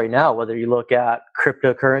waves right now, whether you look at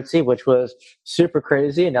cryptocurrency, which was super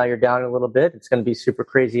crazy, and now you're down a little bit. It's going to be super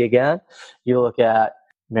crazy again. You look at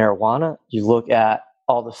marijuana, you look at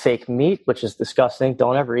all the fake meat, which is disgusting.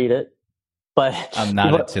 Don't ever eat it. But I'm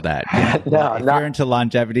not into that. Yeah. No, if you're into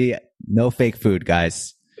longevity, no fake food,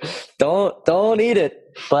 guys. Don't eat it.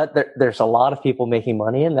 But there's a lot of people making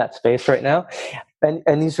money in that space right now.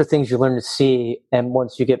 And these are things you learn to see. And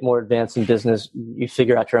once you get more advanced in business, you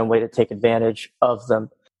figure out your own way to take advantage of them.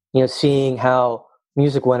 Seeing how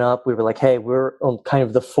music went up, we were like, hey, we're on kind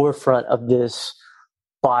of the forefront of this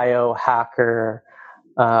biohacker,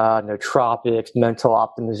 nootropics, mental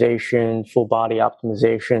optimization, full body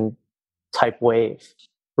optimization type wave.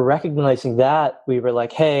 Recognizing that, we were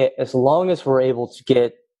like, hey, as long as we're able to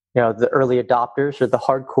get the early adopters or the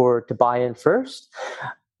hardcore to buy in first,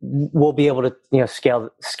 we'll be able to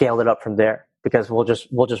scale it up from there, because we'll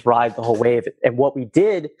just ride the whole wave. And what we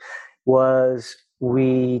did was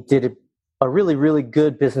we did a really, really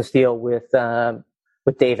good business deal with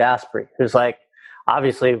Dave Asprey, who's like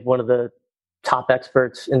obviously one of the top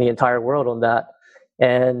experts in the entire world on that,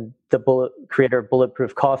 and the creator of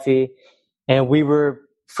Bulletproof Coffee. And we were,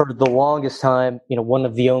 for the longest time, one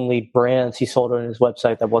of the only brands he sold on his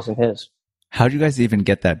website that wasn't his. How did you guys even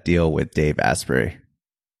get that deal with Dave Asprey?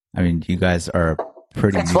 I mean, you guys are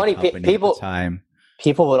pretty. It's funny.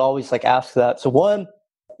 People would always ask that. So one,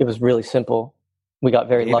 it was really simple. We got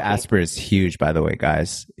very lucky. Dave Asprey is huge, by the way,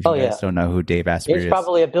 guys. If you guys don't know who Dave Asprey is, he's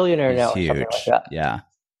probably a billionaire now. Huge. Or something like that. Yeah.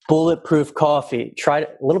 Bulletproof Coffee. Tried a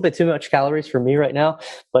little bit too much calories for me right now,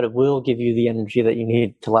 but it will give you the energy that you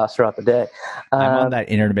need to last throughout the day. I'm on that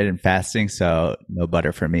intermittent fasting, so no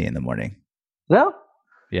butter for me in the morning. No?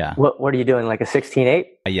 Yeah. What are you doing? Like a 16-8?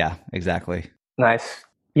 Yeah, exactly. Nice.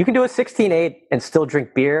 You can do a 16-8 and still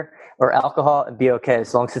drink beer or alcohol and be okay,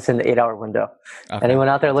 as long as it's in the 8-hour window. Okay. Anyone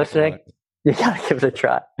out there listening? You got to give it a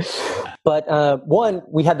try. But one,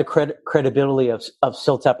 we had the credibility of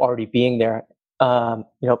Ciltep already being there.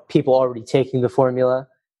 People already taking the formula,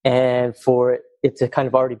 and for it to kind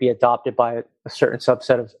of already be adopted by a certain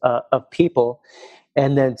subset of people.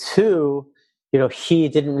 And then two, he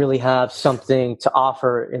didn't really have something to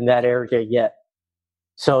offer in that area yet.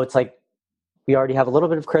 So it's like, we already have a little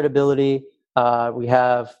bit of credibility. We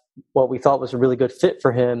have what we thought was a really good fit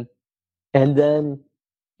for him. And then,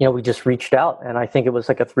 we just reached out, and I think it was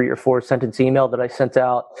like a 3 or 4 sentence email that I sent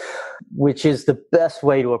out, which is the best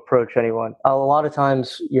way to approach anyone. A lot of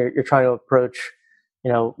times you're trying to approach,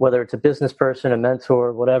 whether it's a business person, a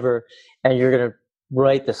mentor, whatever, and you're going to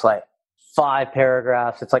write this 5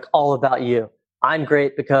 paragraphs. It's all about you. I'm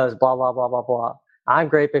great because blah, blah, blah, blah, blah. I'm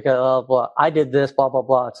great because blah, blah. I did this, blah, blah,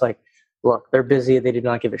 blah. It's look, they're busy. They do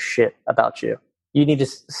not give a shit about you. You need to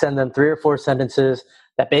send them 3 or 4 sentences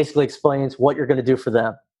that basically explains what you're going to do for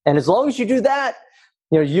them. And as long as you do that,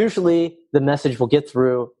 usually the message will get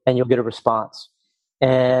through and you'll get a response.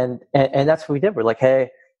 And that's what we did. We're like, hey,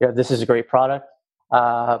 this is a great product.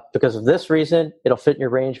 Because of this reason, it'll fit in your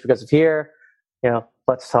range because of here.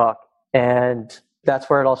 Let's talk. And that's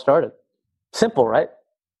where it all started. Simple, right?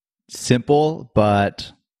 Simple,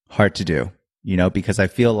 but hard to do. Because I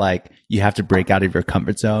feel like you have to break out of your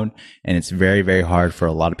comfort zone, and it's very, very hard for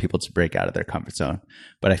a lot of people to break out of their comfort zone.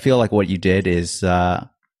 But I feel like what you did is,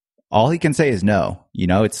 all he can say is no.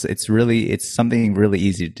 It's something really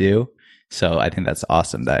easy to do. So I think that's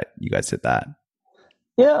awesome that you guys did that.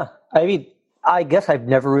 Yeah. I mean, I guess I've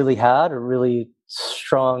never really had a really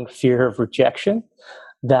strong fear of rejection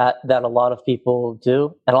that a lot of people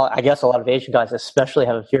do. And I guess a lot of Asian guys especially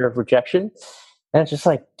have a fear of rejection. And it's just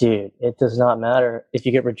dude, it does not matter. If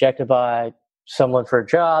you get rejected by someone for a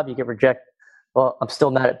job, you get rejected. Well, I'm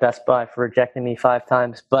still mad at Best Buy for rejecting me 5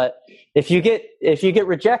 times. But if you get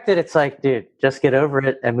rejected, it's dude, just get over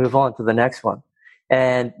it and move on to the next one.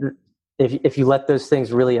 And if you let those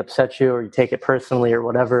things really upset you, or you take it personally or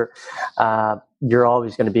whatever, you're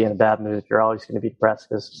always going to be in a bad mood. You're always going to be depressed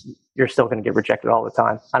because you're still going to get rejected all the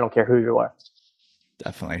time. I don't care who you are.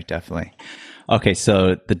 Definitely. Okay,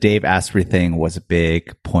 so the Dave Asprey thing was a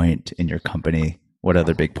big point in your company. What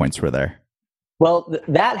other big points were there? Well,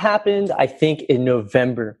 that happened, I think, in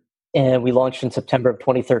November, and we launched in September of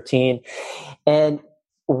 2013. And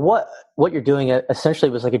what you're doing essentially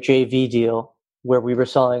was like a JV deal where we were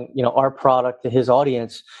selling, our product to his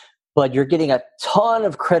audience, but you're getting a ton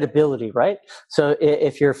of credibility, right? So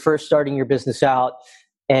if you're first starting your business out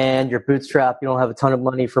and you're bootstrapped, you don't have a ton of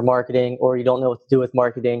money for marketing, or you don't know what to do with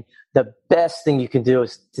marketing, the best thing you can do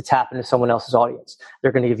is to tap into someone else's audience.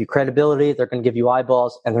 They're going to give you credibility, they're going to give you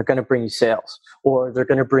eyeballs, and they're going to bring you sales, or they're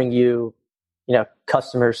going to bring you,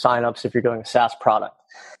 customer signups if you're doing a SaaS product.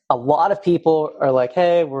 A lot of people are like,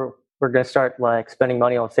 hey, we're going to start like spending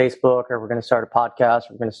money on Facebook, or we're going to start a podcast,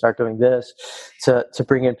 or we're going to start doing this to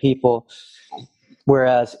bring in people.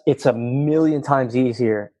 Whereas it's a million times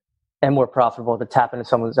easier and more profitable to tap into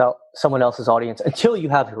someone else's audience until you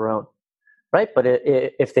have your own, right? But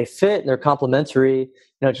if they fit and they're complementary,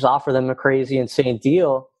 just offer them a crazy, insane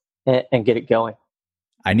deal and get it going.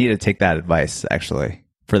 I need to take that advice actually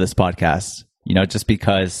for this podcast, just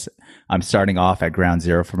because I'm starting off at ground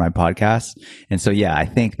zero for my podcast. And so, yeah, I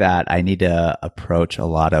think that I need to approach a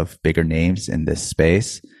lot of bigger names in this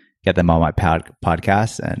space, get them on my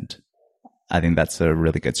podcast. And I think that's a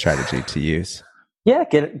really good strategy to use. Yeah,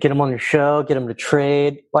 get them on your show, get them to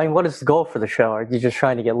trade. I mean, what is the goal for the show? Are you just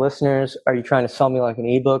trying to get listeners? Are you trying to sell me like an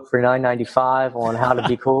ebook for $9.95 on how to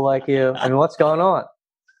be cool like you? I mean, what's going on?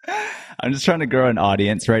 I'm just trying to grow an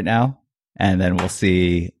audience right now, and then we'll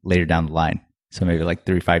see later down the line. So maybe like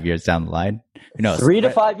 3-5 years down the line. Who knows? 3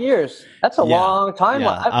 to 5 years. That's a long time.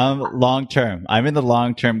 Yeah. Long term. I'm in the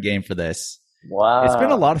long term game for this. Wow. It's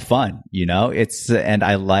been a lot of fun, and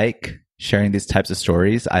I like sharing these types of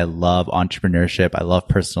stories. I love entrepreneurship. I love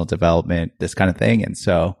personal development, this kind of thing. And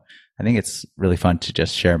so I think it's really fun to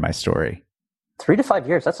just share my story. 3 to 5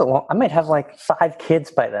 years. That's a long, I might have like 5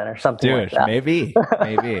 kids by then or something. Dude, like that. maybe.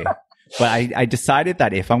 But I decided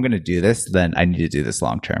that if I'm going to do this, then I need to do this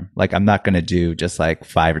long term. Like I'm not going to do just like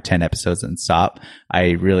 5 or 10 episodes and stop.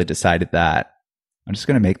 I really decided that I'm just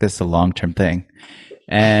going to make this a long term thing.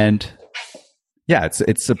 And yeah,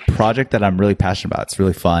 it's a project that I'm really passionate about. It's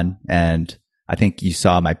really fun. And I think you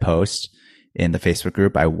saw my post in the Facebook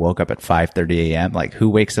group. I woke up at 5:30 a.m. Like who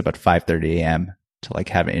wakes up at 5:30 a.m. to like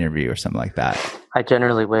have an interview or something like that? I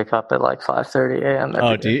generally wake up at like 5:30 a.m.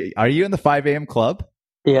 Oh, are you in the 5 a.m. club?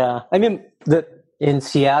 Yeah. I mean, in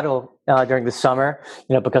Seattle during the summer,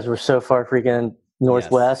 because we're so far freaking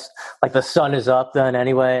northwest, like the sun is up then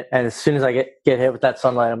anyway. And as soon as I get hit with that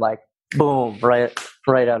sunlight, I'm like, boom, right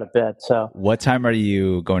out of bed. So what time are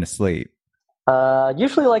you going to sleep?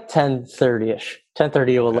 Usually like 10:30ish, 10:30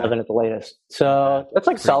 to 11 at the latest. So that's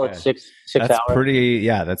like solid good. six that's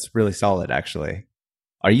hours. That's really solid actually.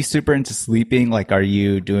 Are you super into sleeping? Like, are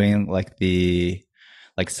you doing like the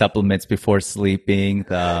supplements before sleeping?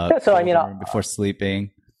 Before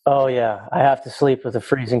sleeping? Oh yeah, I have to sleep with a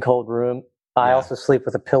freezing cold room. I also sleep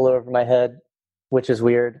with a pillow over my head, which is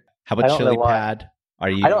weird. How about chili pad?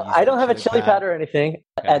 I don't have a chili pad or anything.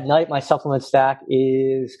 Okay. At night, my supplement stack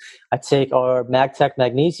is I take our MagTech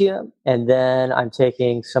magnesium, and then I'm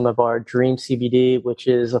taking some of our Dream CBD, which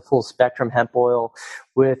is a full spectrum hemp oil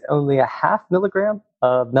with only a 0.5 milligram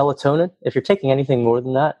of melatonin. If you're taking anything more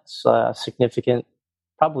than that, it's significant,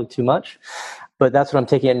 probably too much. But that's what I'm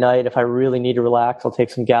taking at night. If I really need to relax, I'll take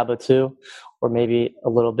some GABA too, or maybe a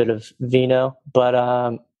little bit of Vino. But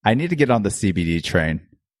I need to get on the CBD train.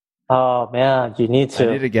 Oh man, you need to.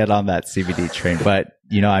 I need to get on that CBD train, but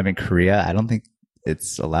I'm in Korea. I don't think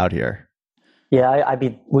it's allowed here. Yeah,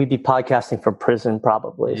 we'd be podcasting from prison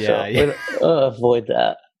probably. Yeah. Avoid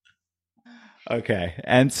that. Okay,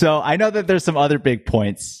 and so I know that there's some other big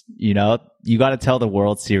points. You got to tell the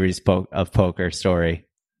World Series of Poker story.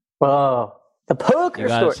 Oh, the poker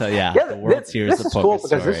story. The World Series of Poker story. This is cool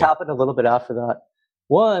because this happened a little bit after that.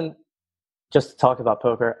 One. Just to talk about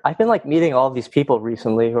poker, I've been like meeting all these people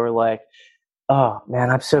recently who are like, oh man,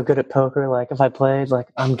 I'm so good at poker. Like if I played, like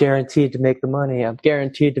I'm guaranteed to make the money. I'm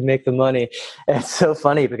guaranteed to make the money. And it's so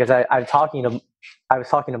funny because I was talking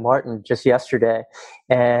to Martin just yesterday,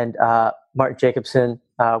 and Martin Jacobson,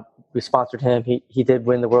 we sponsored him. He did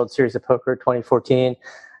win the World Series of Poker 2014.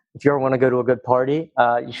 If you ever want to go to a good party,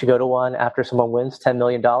 you should go to one after someone wins $10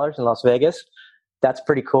 million in Las Vegas. That's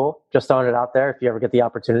pretty cool. Just throwing it out there. If you ever get the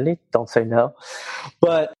opportunity, don't say no.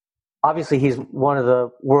 But obviously, he's one of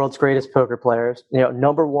the world's greatest poker players.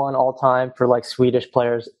 Number one all time for like Swedish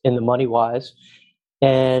players in the money wise.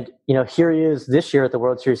 And here he is this year at the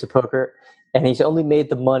World Series of Poker, and he's only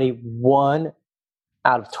made the money 1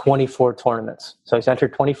 out of 24 tournaments. So he's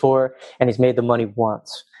entered 24, and he's made the money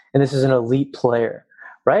once. And this is an elite player,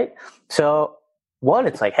 right? So one,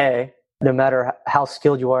 it's like, hey, no matter how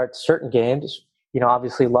skilled you are at certain games.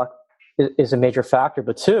 Obviously luck is a major factor,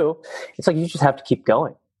 but two, it's like you just have to keep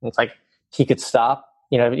going. It's like he could stop.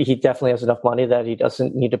 He definitely has enough money that he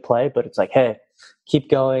doesn't need to play, but it's like, hey, keep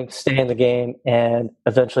going, stay in the game, and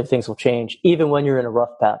eventually things will change, even when you're in a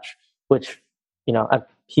rough patch, which,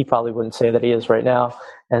 he probably wouldn't say that he is right now.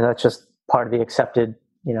 And that's just part of the accepted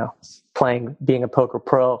being a poker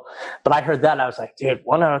pro. But I heard that, I was like, dude,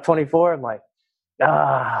 1 out of 24. I'm like,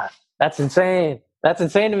 that's insane. That's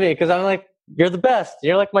insane to me, because I'm like, you're the best.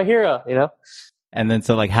 You're like my hero. And then,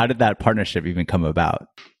 so like, how did that partnership even come about?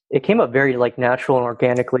 It came up very like natural and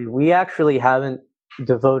organically. We actually haven't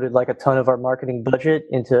devoted like a ton of our marketing budget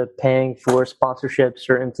into paying for sponsorships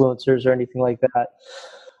or influencers or anything like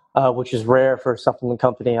that, which is rare for a supplement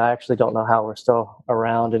company. I actually don't know how we're still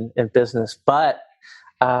around in business. But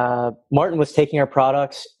Martin was taking our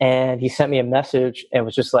products, and he sent me a message and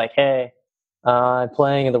was just like, hey, I'm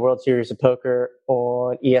playing in the World Series of Poker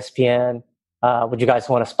on ESPN. Would you guys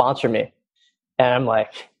want to sponsor me? And I'm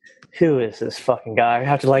like, who is this fucking guy? I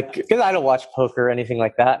have to because I don't watch poker or anything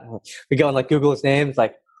like that. And we go and like Google his name. It's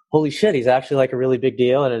like, holy shit, he's actually like a really big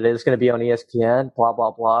deal, and it is going to be on ESPN, blah,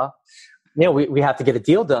 blah, blah. We have to get a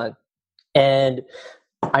deal done. And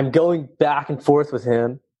I'm going back and forth with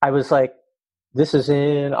him. I was like, this is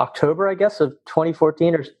in October, I guess, of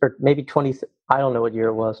 2014 or maybe I don't know what year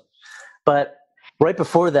it was. But right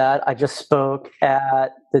before that, I just spoke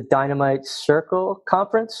at the Dynamite Circle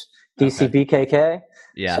conference, DCBKK.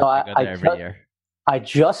 Yeah, so I go there every year. I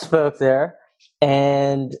just spoke there,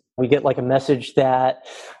 and we get like a message that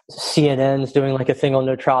CNN's doing like a thing on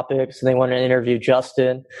Nootropics, and they want to interview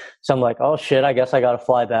Justin. So I'm like, oh shit, I guess I got to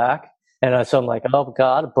fly back. And so I'm like, oh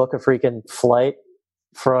God, book a freaking flight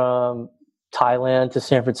from Thailand to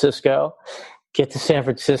San Francisco, get to San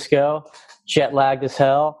Francisco, jet lagged as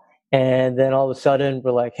hell. And then all of a sudden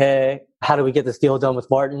we're like, hey, how do we get this deal done with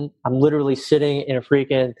Martin? I'm literally sitting in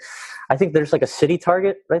I think there's like a City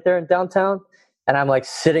Target right there in downtown. And I'm like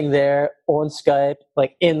sitting there on Skype,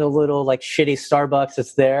 like in the little like shitty Starbucks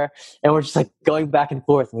that's there. And we're just like going back and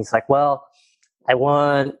forth. And he's like, well, I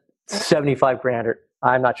won 75 grand, or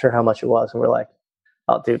I'm not sure how much it was. And we're like,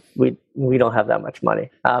 oh dude, we don't have that much money.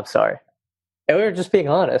 I'm sorry. And we were just being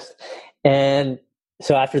honest. And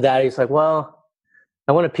so after that, he's like, well,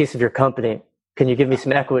 I want a piece of your company. Can you give me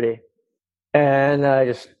some equity? And I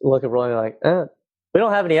just look at Rolling like, we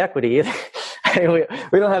don't have any equity either.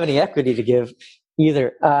 we don't have any equity to give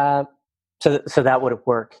either. So that wouldn't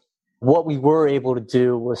work. What we were able to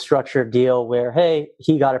do was structure a deal where, hey,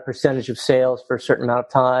 he got a percentage of sales for a certain amount of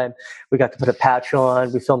time. We got to put a patch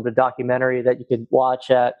on. We filmed a documentary that you could watch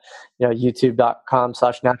at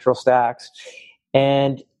youtube.com/naturalstacks.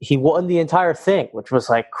 And he won the entire thing, which was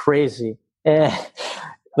like crazy. And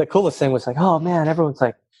the coolest thing was like, oh man, everyone's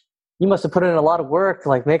like, you must have put in a lot of work to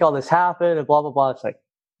like make all this happen and blah, blah, blah. It's like,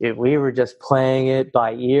 dude, we were just playing it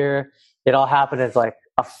by ear. It all happened as like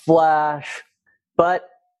a flash. But,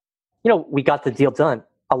 we got the deal done.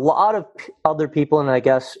 A lot of other people in, I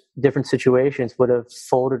guess, different situations would have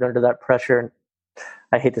folded under that pressure. And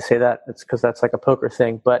I hate to say that. It's because that's like a poker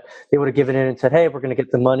thing. But they would have given in and said, hey, we're going to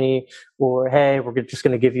get the money. Or, hey, we're just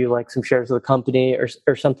going to give you like some shares of the company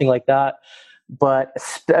or something like that. But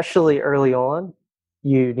especially early on,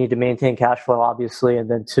 you need to maintain cash flow, obviously. And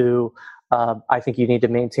then two, I think you need to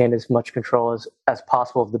maintain as much control as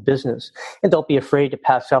possible of the business. And don't be afraid to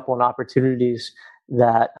pass up on opportunities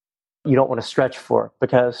that you don't want to stretch for.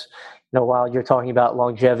 Because, while you're talking about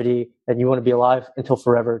longevity and you want to be alive until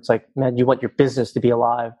forever, it's like, man, you want your business to be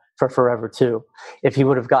alive for forever too. If he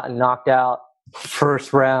would have gotten knocked out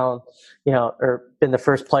first round, or been the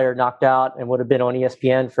first player knocked out and would have been on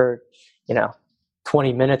ESPN for,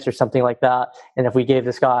 20 minutes or something like that. And if we gave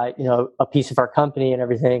this guy, a piece of our company and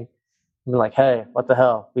everything, I'm like, hey, what the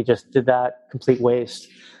hell? We just did that, complete waste.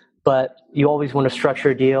 But you always want to structure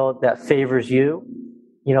a deal that favors you,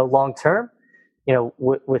 long term,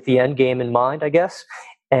 with the end game in mind, I guess.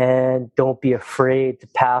 And don't be afraid to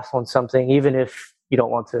pass on something, even if you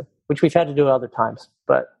don't want to, which we've had to do other times.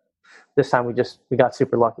 But this time we got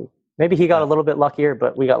super lucky. Maybe he got a little bit luckier,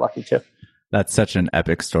 but we got lucky too. That's such an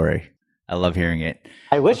epic story. I love hearing it.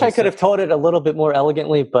 I wish I could have told it a little bit more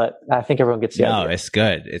elegantly, but I think everyone gets the idea. No, it's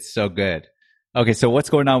good. It's so good. Okay, so what's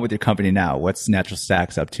going on with your company now? What's Natural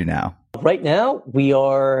Stacks up to now? Right now, we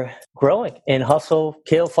are growing in hustle,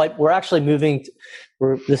 kill, fight. We're actually moving.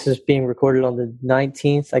 This is being recorded on the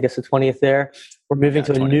 19th, I guess the 20th there. We're moving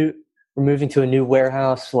to 20. We're moving to a new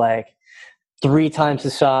warehouse, like 3 times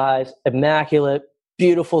the size, immaculate,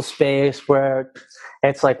 beautiful space where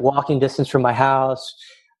it's like walking distance from my house,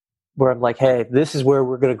 where I'm like, hey, this is where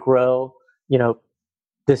we're going to grow,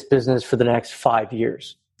 this business for the next 5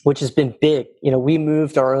 years, which has been big. We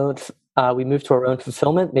moved to our own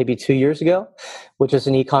fulfillment maybe 2 years ago, which is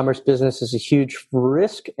an e-commerce business is a huge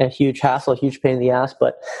risk, a huge hassle, a huge pain in the ass.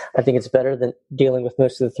 But I think it's better than dealing with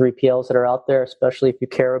most of the 3PLs that are out there, especially if you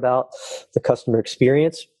care about the customer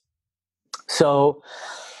experience. So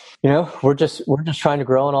We're just trying to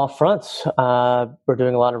grow on all fronts. We're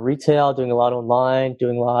doing a lot of retail, doing a lot online,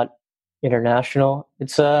 doing a lot international.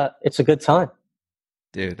 It's a good time.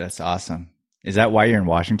 Dude, that's awesome. Is that why you're in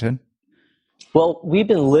Washington? Well,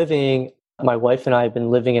 my wife and I have been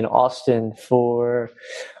living in Austin for,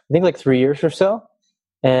 I think, like 3 years or so.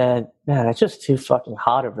 And man, it's just too fucking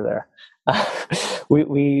hot over there.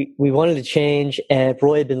 We wanted to change, and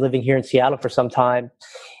Roy had been living here in Seattle for some time,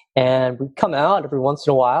 and we'd come out every once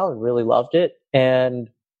in a while and really loved it. And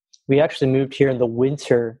we actually moved here in the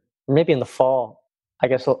winter, or maybe in the fall, I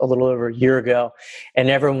guess a little over a year ago. And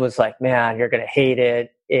everyone was like, "Man, you're gonna hate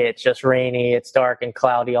it. It's just rainy. It's dark and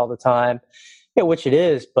cloudy all the time." Which it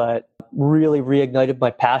is, but really reignited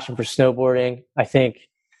my passion for snowboarding. I think it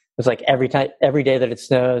was like every day that it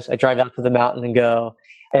snows, I drive out to the mountain and go.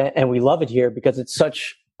 And we love it here because it's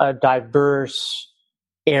such a diverse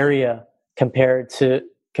area compared to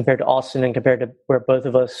Austin and compared to where both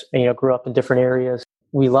of us, grew up in different areas.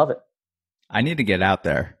 We love it. I need to get out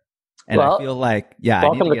there. And Well, I feel like, I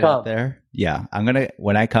need to get out there. Yeah.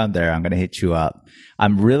 when I come there, I'm going to hit you up.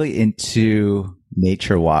 I'm really into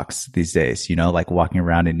nature walks these days, like walking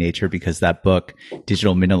around in nature, because that book,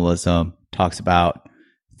 Digital Minimalism, talks about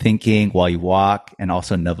thinking while you walk. And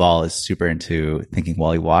also Naval is super into thinking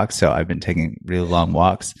while you walk. So I've been taking really long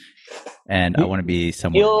walks, and I want to be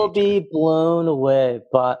somewhere. You'll be blown away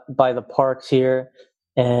by the parks here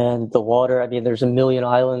and the water. I mean, there's a million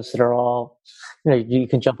islands that are all, you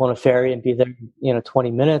can jump on a ferry and be there,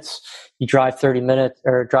 20 minutes. You drive 30 minutes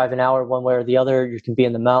or drive an hour one way or the other. You can be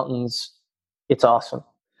in the mountains. It's awesome.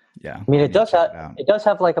 Yeah. I mean, it does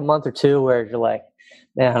have like a month or two where you're like,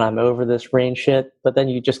 man, I'm over this rain shit. But then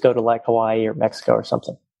you just go to like Hawaii or Mexico or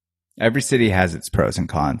something. Every city has its pros and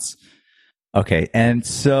cons. Okay. And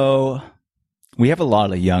so we have a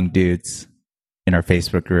lot of young dudes in our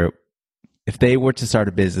Facebook group. If they were to start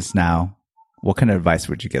a business now, what kind of advice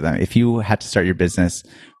would you give them? If you had to start your business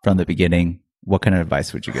from the beginning, what kind of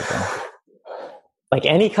advice would you give them? Like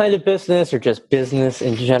any kind of business or just business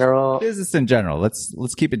in general? Business in general.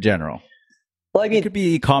 Let's keep it general. Well, I mean, it could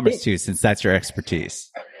be e-commerce too, since that's your expertise.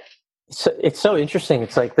 So it's so interesting.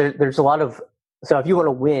 It's like there's a lot of, so if you want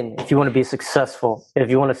to win, if you want to be successful, if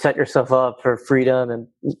you want to set yourself up for freedom and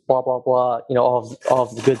blah, blah, blah, all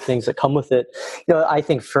of the good things that come with it, I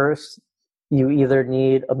think first you either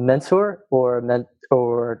need a mentor or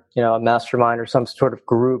a mastermind or some sort of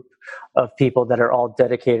group of people that are all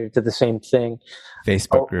dedicated to the same thing.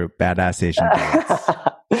 Facebook group, Badass Asian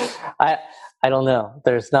Dudes. I don't know.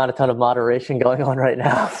 There's not a ton of moderation going on right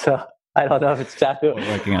now, so I don't know if it's exactly.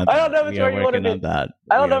 I don't know if it's where you want to be.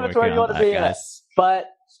 I don't know if it's where you want to be at. But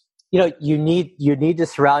you need to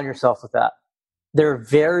surround yourself with that. There are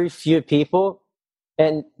very few people,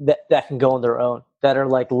 and that can go on their own. That are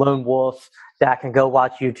like lone wolf. That can go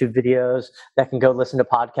watch YouTube videos. That can go listen to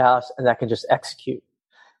podcasts, and that can just execute.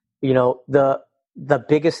 The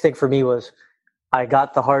biggest thing for me was I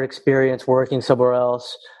got the hard experience working somewhere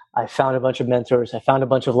else. I found a bunch of mentors. I found a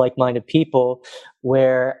bunch of like-minded people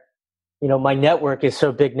where, my network is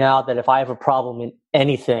so big now that if I have a problem in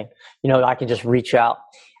anything, I can just reach out.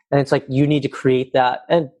 And it's like, you need to create that.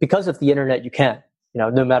 And because of the internet, you can,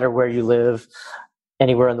 no matter where you live,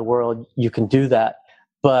 anywhere in the world, you can do that.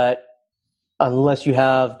 But unless you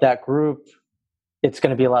have that group, it's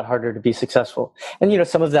going to be a lot harder to be successful. And,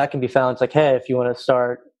 some of that can be found. It's like, hey, if you want to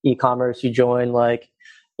start e-commerce, you join like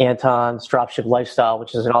Anton's Dropship Lifestyle,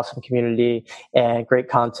 which is an awesome community and great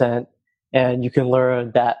content. And you can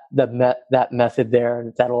learn that method there,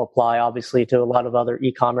 and that'll apply obviously to a lot of other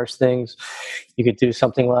e-commerce things. You could do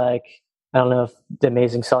something like, I don't know if the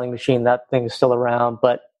Amazing Selling Machine, that thing is still around,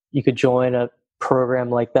 but you could join a program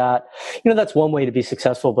like that. That's one way to be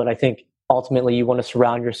successful, but I think ultimately you want to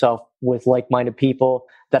surround yourself with like-minded people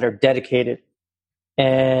that are dedicated.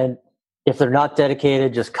 And if they're not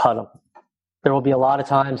dedicated, just cut them. There will be a lot of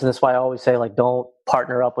times, and that's why I always say, like, don't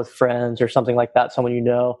partner up with friends or something like that,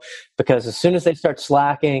 someone because as soon as they start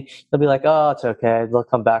slacking, they'll be like, oh, it's okay. They'll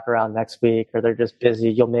come back around next week, or they're just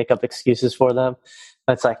busy. You'll make up excuses for them.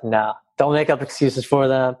 And it's like, no, don't make up excuses for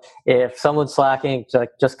them. If someone's slacking,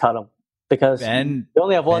 just cut them, because you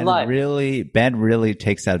only have one life. Ben really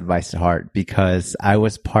takes that advice to heart, because I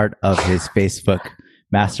was part of his Facebook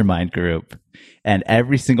mastermind group, and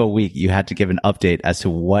every single week you had to give an update as to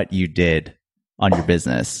what you did on your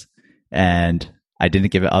business. And I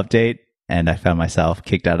didn't give an update, and I found myself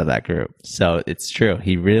kicked out of that group. So it's true.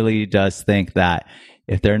 He really does think that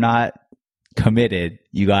if they're not committed,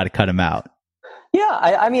 you got to cut them out. Yeah.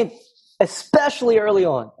 I mean, especially early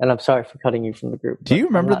on. And I'm sorry for cutting you from the group. Do you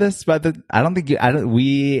remember this? We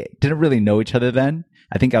didn't really know each other then.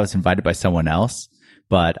 I think I was invited by someone else,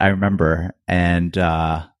 but I remember, and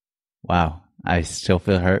wow, I still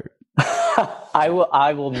feel hurt. I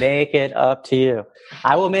will make it up to you.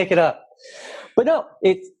 I will make it up. But no,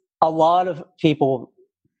 it's a lot of people.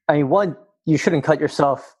 I mean, one, you shouldn't cut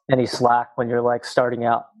yourself any slack when you're like starting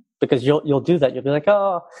out, because you'll do that. You'll be like,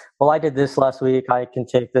 oh, well, I did this last week. I can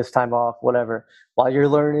take this time off, whatever. While you're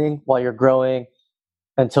learning, while you're growing,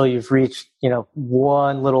 until you've reached,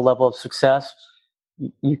 one little level of success,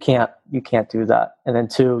 you can't do that. And then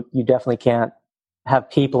two, you definitely can't have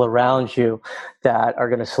people around you that are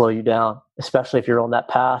going to slow you down, especially if you're on that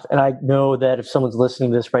path. And I know that if someone's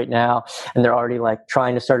listening to this right now and they're already like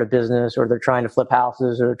trying to start a business, or they're trying to flip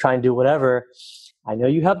houses, or they're trying to do whatever, I know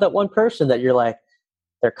you have that one person that you're like,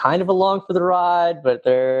 they're kind of along for the ride, but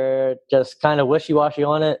they're just kind of wishy-washy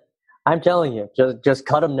on it. I'm telling you, just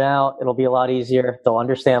cut them now. It'll be a lot easier. They'll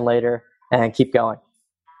understand later, and keep going.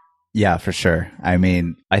 Yeah, for sure. I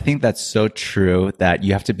mean, I think that's so true that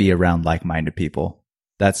you have to be around like-minded people.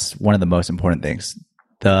 That's one of the most important things.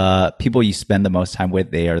 The people you spend the most time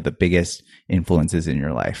with, they are the biggest influences in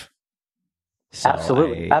your life. So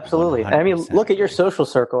Absolutely. I mean, look at your social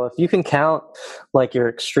circle. If you can count like your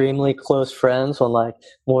extremely close friends on like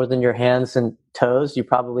more than your hands and toes, you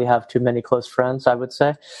probably have too many close friends, I would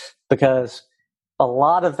say, because a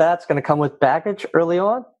lot of that's going to come with baggage early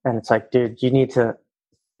on. And it's like, dude, you need to,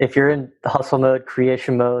 if you're in hustle mode,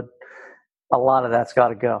 creation mode, a lot of that's got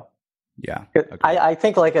to go. Yeah. I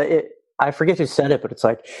think like I forget who said it, but it's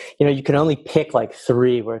like, you can only pick like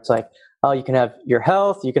three, where it's like, oh, you can have your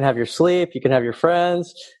health, you can have your sleep, you can have your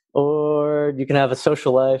friends, or you can have a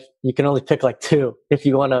social life. You can only pick like two if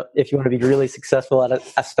you want to be really successful at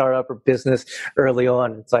a startup or business early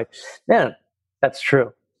on. It's like, man, that's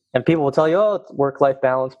true. And people will tell you, oh, it's work-life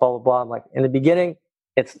balance, blah, blah, blah. I'm like, in the beginning,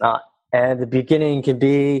 it's not. And the beginning can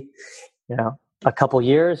be, a couple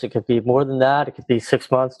years. It could be more than that. It could be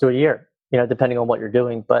 6 months to a year, depending on what you're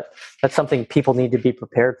doing. But that's something people need to be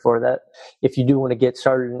prepared for, that if you do want to get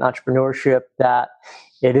started in entrepreneurship, that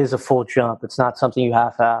it is a full jump. It's not something you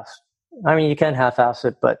half-ass. I mean, you can half-ass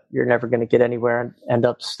it, but you're never going to get anywhere and end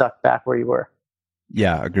up stuck back where you were.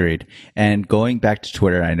 Yeah, agreed. And going back to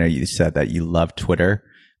Twitter, I know you said that you love Twitter.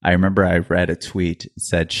 I remember I read a tweet that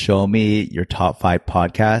said, show me your top 5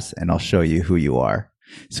 podcasts and I'll show you who you are.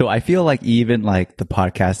 So I feel like even like the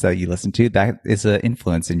podcasts that you listen to, that is an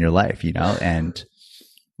influence in your life, and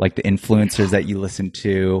like the influencers that you listen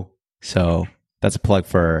to. So that's a plug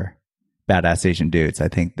for Badass Asian Dudes. I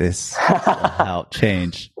think this will help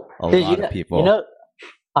change a lot of people.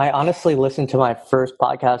 I honestly listened to my first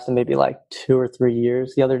podcast in maybe like 2 or 3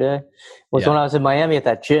 years the other day. It was when I was in Miami at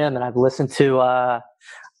that gym, and I've listened to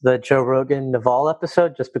the Joe Rogan Naval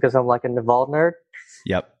episode just because I'm like a Naval nerd.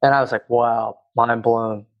 Yep. And I was like, wow, mind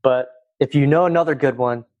blown. But if you know another good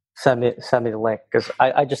one, send me the link, because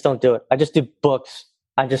I just don't do it. I just do books.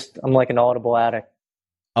 I'm like an Audible addict.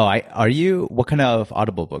 Oh, what kind of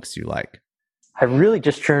Audible books do you like? I really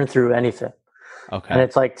just churn through anything. Okay. And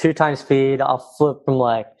it's like 2 times speed. I'll flip from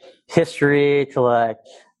like history to like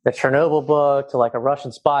the Chernobyl book to like a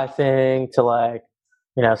Russian spy thing to like,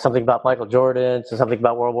 something about Michael Jordan to something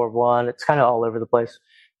about World War I. It's kind of all over the place.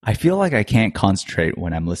 I feel like I can't concentrate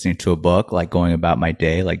when I'm listening to a book, like going about my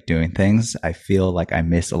day, like doing things. I feel like I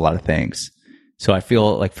miss a lot of things. So I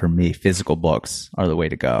feel like for me, physical books are the way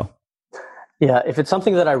to go. Yeah. If it's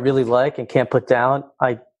something that I really like and can't put down,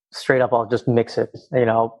 I'll just mix it.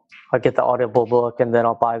 I'll get the Audible book and then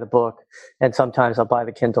I'll buy the book. And sometimes I'll buy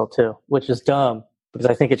the Kindle too, which is dumb because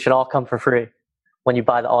I think it should all come for free when you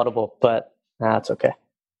buy the Audible, but it's okay.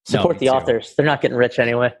 Support the authors. They're not getting rich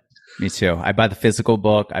anyway. Me too. I buy the physical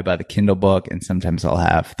book, I buy the Kindle book, and sometimes I'll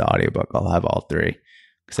have the audiobook. I'll have all three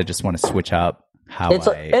because I just want to switch up how I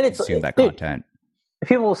consume that content.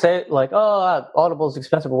 People will say like, oh, Audible is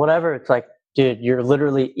expensive or whatever. It's like, dude, you're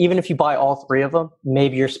literally, even if you buy all 3 of them,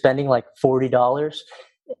 maybe you're spending like $40,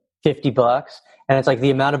 $50. And it's like the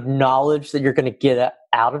amount of knowledge that you're going to get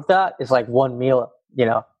out of that is like one meal,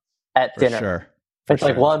 at dinner. Sure. It's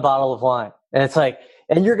like one bottle of wine. And it's like,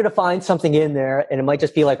 and you're going to find something in there, and it might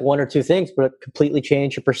just be like 1 or 2 things, but it completely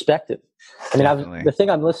change your perspective. I mean, the thing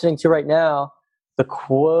I'm listening to right now, the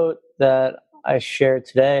quote that I shared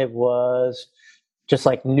today was just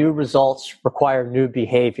like, new results require new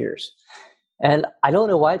behaviors. And I don't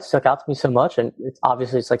know why it stuck out to me so much. And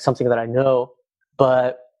it's like something that I know,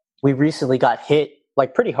 but we recently got hit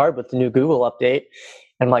like pretty hard with the new Google update.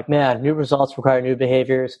 And I'm like, man, new results require new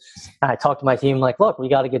behaviors. And I talked to my team like, look, we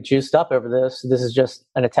got to get juiced up over this. This is just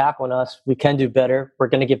an attack on us. We can do better. We're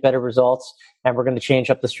going to get better results, and we're going to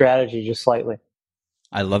change up the strategy just slightly.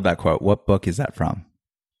 I love that quote. What book is that from?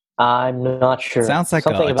 I'm not sure. Sounds like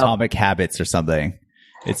Atomic Habits or something.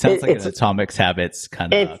 It sounds like it's an Atomic Habits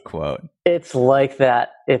kind of quote. it's like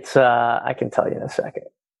that. It's I can tell you in a second.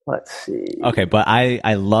 Let's see. Okay, but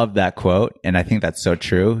I love that quote, and I think that's so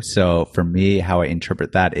true. So for me, how I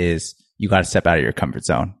interpret that is you got to step out of your comfort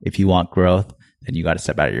zone. If you want growth, then you got to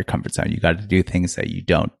step out of your comfort zone. You got to do things that you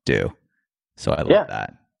don't do. So I love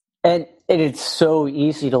that. And it's so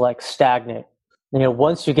easy to like stagnate. You know,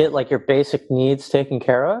 once you get like your basic needs taken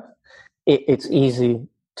care of, it's easy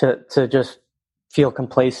to just feel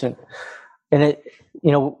complacent. And it,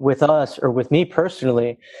 you know, with us or with me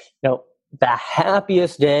personally, you know, the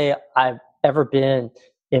happiest day I've ever been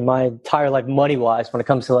in my entire life, money wise, when it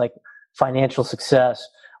comes to like financial success,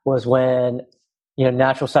 was when, you know,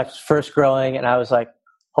 Natural Sex was first growing, and I was like,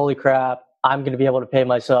 holy crap, I'm going to be able to pay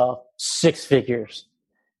myself 6 figures.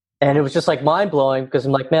 And it was just like mind blowing, because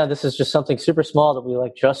I'm like, man, this is just something super small that we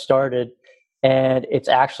like just started, and it's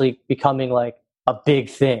actually becoming like a big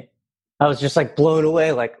thing. I was just like blown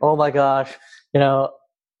away, like, oh my gosh, you know,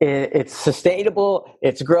 it's sustainable,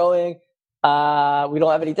 it's growing. We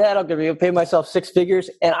don't have any debt. I'm going to be able to pay myself 6 figures.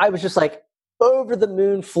 And I was just like over the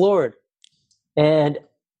moon floored. And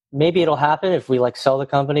maybe it'll happen if we like sell the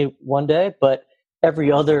company one day, but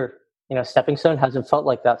every other, you know, stepping stone hasn't felt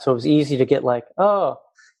like that. So it was easy to get like, oh,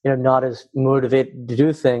 you know, not as motivated to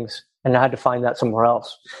do things. And I had to find that somewhere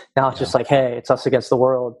else. Now it's just like, hey, it's us against the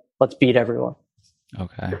world. Let's beat everyone.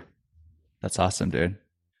 Okay. That's awesome, dude.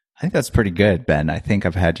 I think that's pretty good, Ben. I think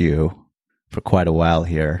I've had you for quite a while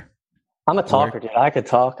here. I'm a talker, dude. I could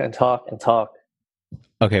talk and talk and talk.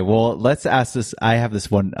 Okay, well, let's ask this. I have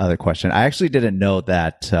this one other question. I actually didn't know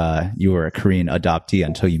that you were a Korean adoptee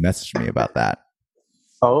until you messaged me about that.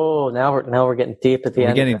 Oh, now we're getting deep at the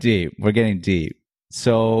end. We're getting deep.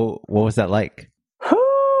 So, what was that like?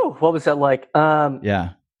 Whew, what was that like?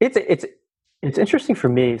 Yeah, it's interesting for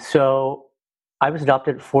me. So, I was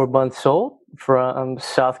adopted at 4 months old from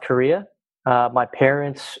South Korea. My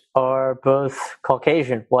parents are both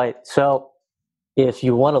Caucasian, white. So, if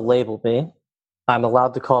you want to label me, I'm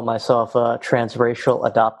allowed to call myself a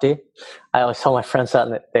transracial adoptee. I always tell my friends that,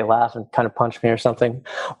 and they laugh and kind of punch me or something.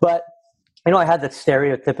 But, you know, I had that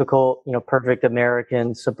stereotypical, you know, perfect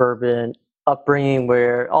American suburban upbringing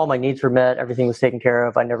where all my needs were met, everything was taken care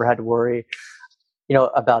of. I never had to worry, you know,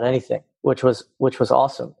 about anything, which was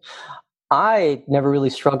awesome. I never really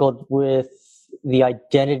struggled with the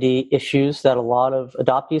identity issues that a lot of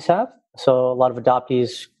adoptees have. So a lot of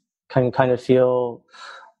adoptees can kind of feel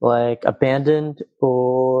like abandoned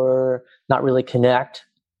or not really connect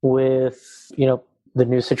with, you know, the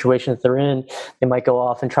new situation that they're in. They might go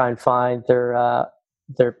off and try and find their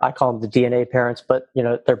I call them the DNA parents, but, you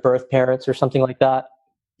know, their birth parents or something like that.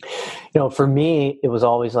 You know, for me, it was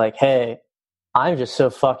always like, hey, I'm just so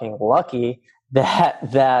fucking lucky that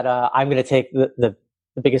I'm going to take the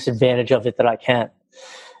biggest advantage of it that I can.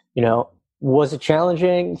 You know, was it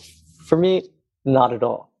challenging for me? Not at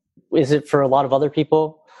all. Is it for a lot of other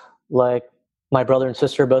people? Like my brother and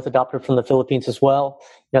sister are both adopted from the Philippines as well.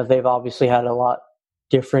 You know, they've obviously had a lot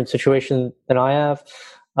different situation than I have.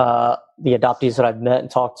 The adoptees that I've met and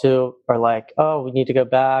talked to are like, oh, we need to go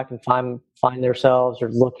back and find themselves or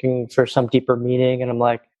looking for some deeper meaning. And I'm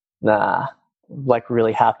like, nah, I'm like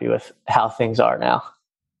really happy with how things are now.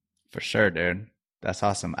 For sure, dude. That's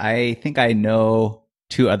awesome. I think I know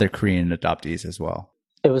 2 other Korean adoptees as well.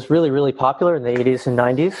 It was really, really popular in the 80s and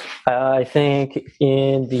 90s. I think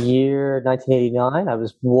in the year 1989, I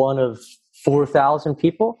was one of 4,000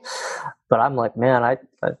 people. But I'm like, man,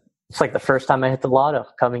 it's like the first time I hit the lotto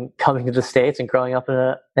coming to the States and growing up in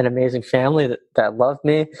an amazing family that loved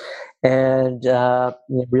me and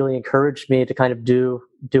really encouraged me to kind of do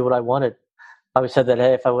what I wanted. I always said that,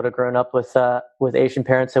 hey, if I would have grown up with Asian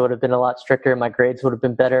parents, it would have been a lot stricter. My grades would have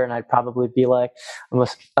been better, and I'd probably be like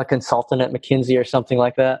a consultant at McKinsey or something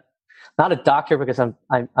like that. Not a doctor because I'm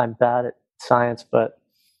bad at science, but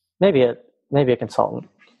maybe a consultant.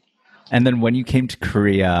 And then when you came to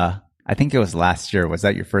Korea, I think it was last year. Was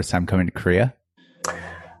that your first time coming to Korea?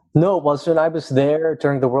 No, it wasn't. I was there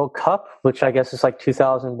during the World Cup, which I guess is like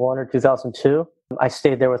 2001 or 2002. I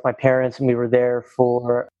stayed there with my parents, and we were there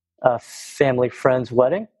for a family friend's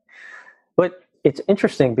wedding. But it's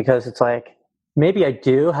interesting because it's like, maybe I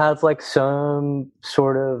do have like some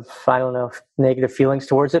sort of, I don't know, negative feelings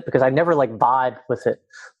towards it because I never like vibe with it.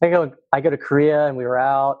 I go to Korea and we were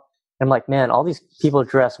out and I'm like, man, all these people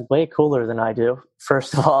dress way cooler than I do,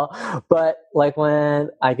 first of all. But like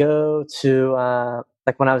when I go to,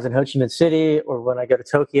 like when I was in Ho Chi Minh City or when I go to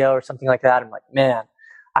Tokyo or something like that, I'm like, man,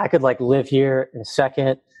 I could like live here in a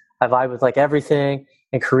second. I vibe with like everything.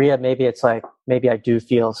 In Korea, maybe it's like, maybe I do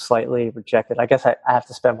feel slightly rejected. I guess I have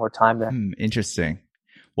to spend more time there. Interesting.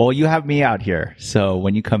 Well, you have me out here. So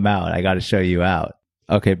when you come out, I got to show you out.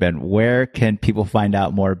 Okay, Ben, where can people find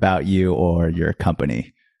out more about you or your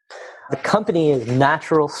company? The company is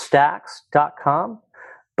naturalstacks.com,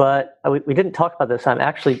 but we didn't talk about this. I'm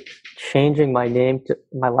actually changing my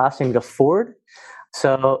last name to Ford.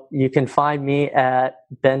 So you can find me at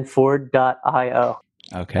benford.io.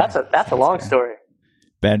 Okay. That's a long story.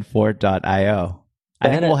 benford.io. I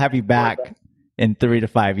think we'll have you back in 3 to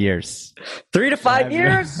 5 years. 3 to 5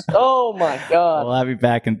 years? Oh my God. We'll have you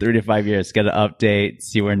back in 3 to 5 years. Get an update,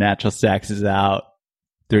 see where Natural Stacks is out.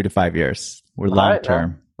 3 to 5 years. We're long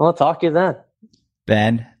term. Well, I'll talk to you then.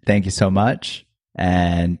 Ben, thank you so much.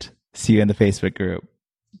 And see you in the Facebook group.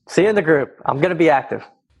 See you in the group. I'm going to be active.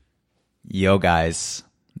 Yo, guys,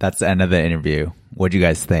 that's the end of the interview. What'd you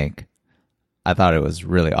guys think? I thought it was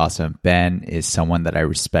really awesome. Ben is someone that I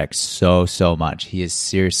respect so much. He is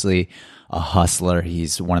seriously a hustler.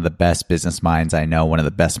 He's one of the best business minds I know, one of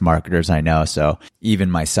the best marketers I know. So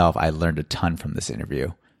even myself, I learned a ton from this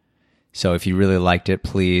interview. So if you really liked it,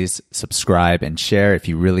 please subscribe and share. If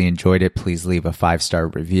you really enjoyed it, please leave a 5-star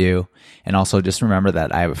review. And also just remember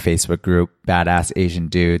that I have a Facebook group, Badass Asian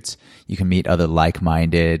Dudes. You can meet other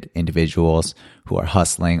like-minded individuals who are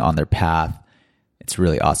hustling on their path. It's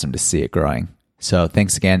really awesome to see it growing. So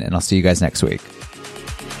thanks again, and I'll see you guys next week.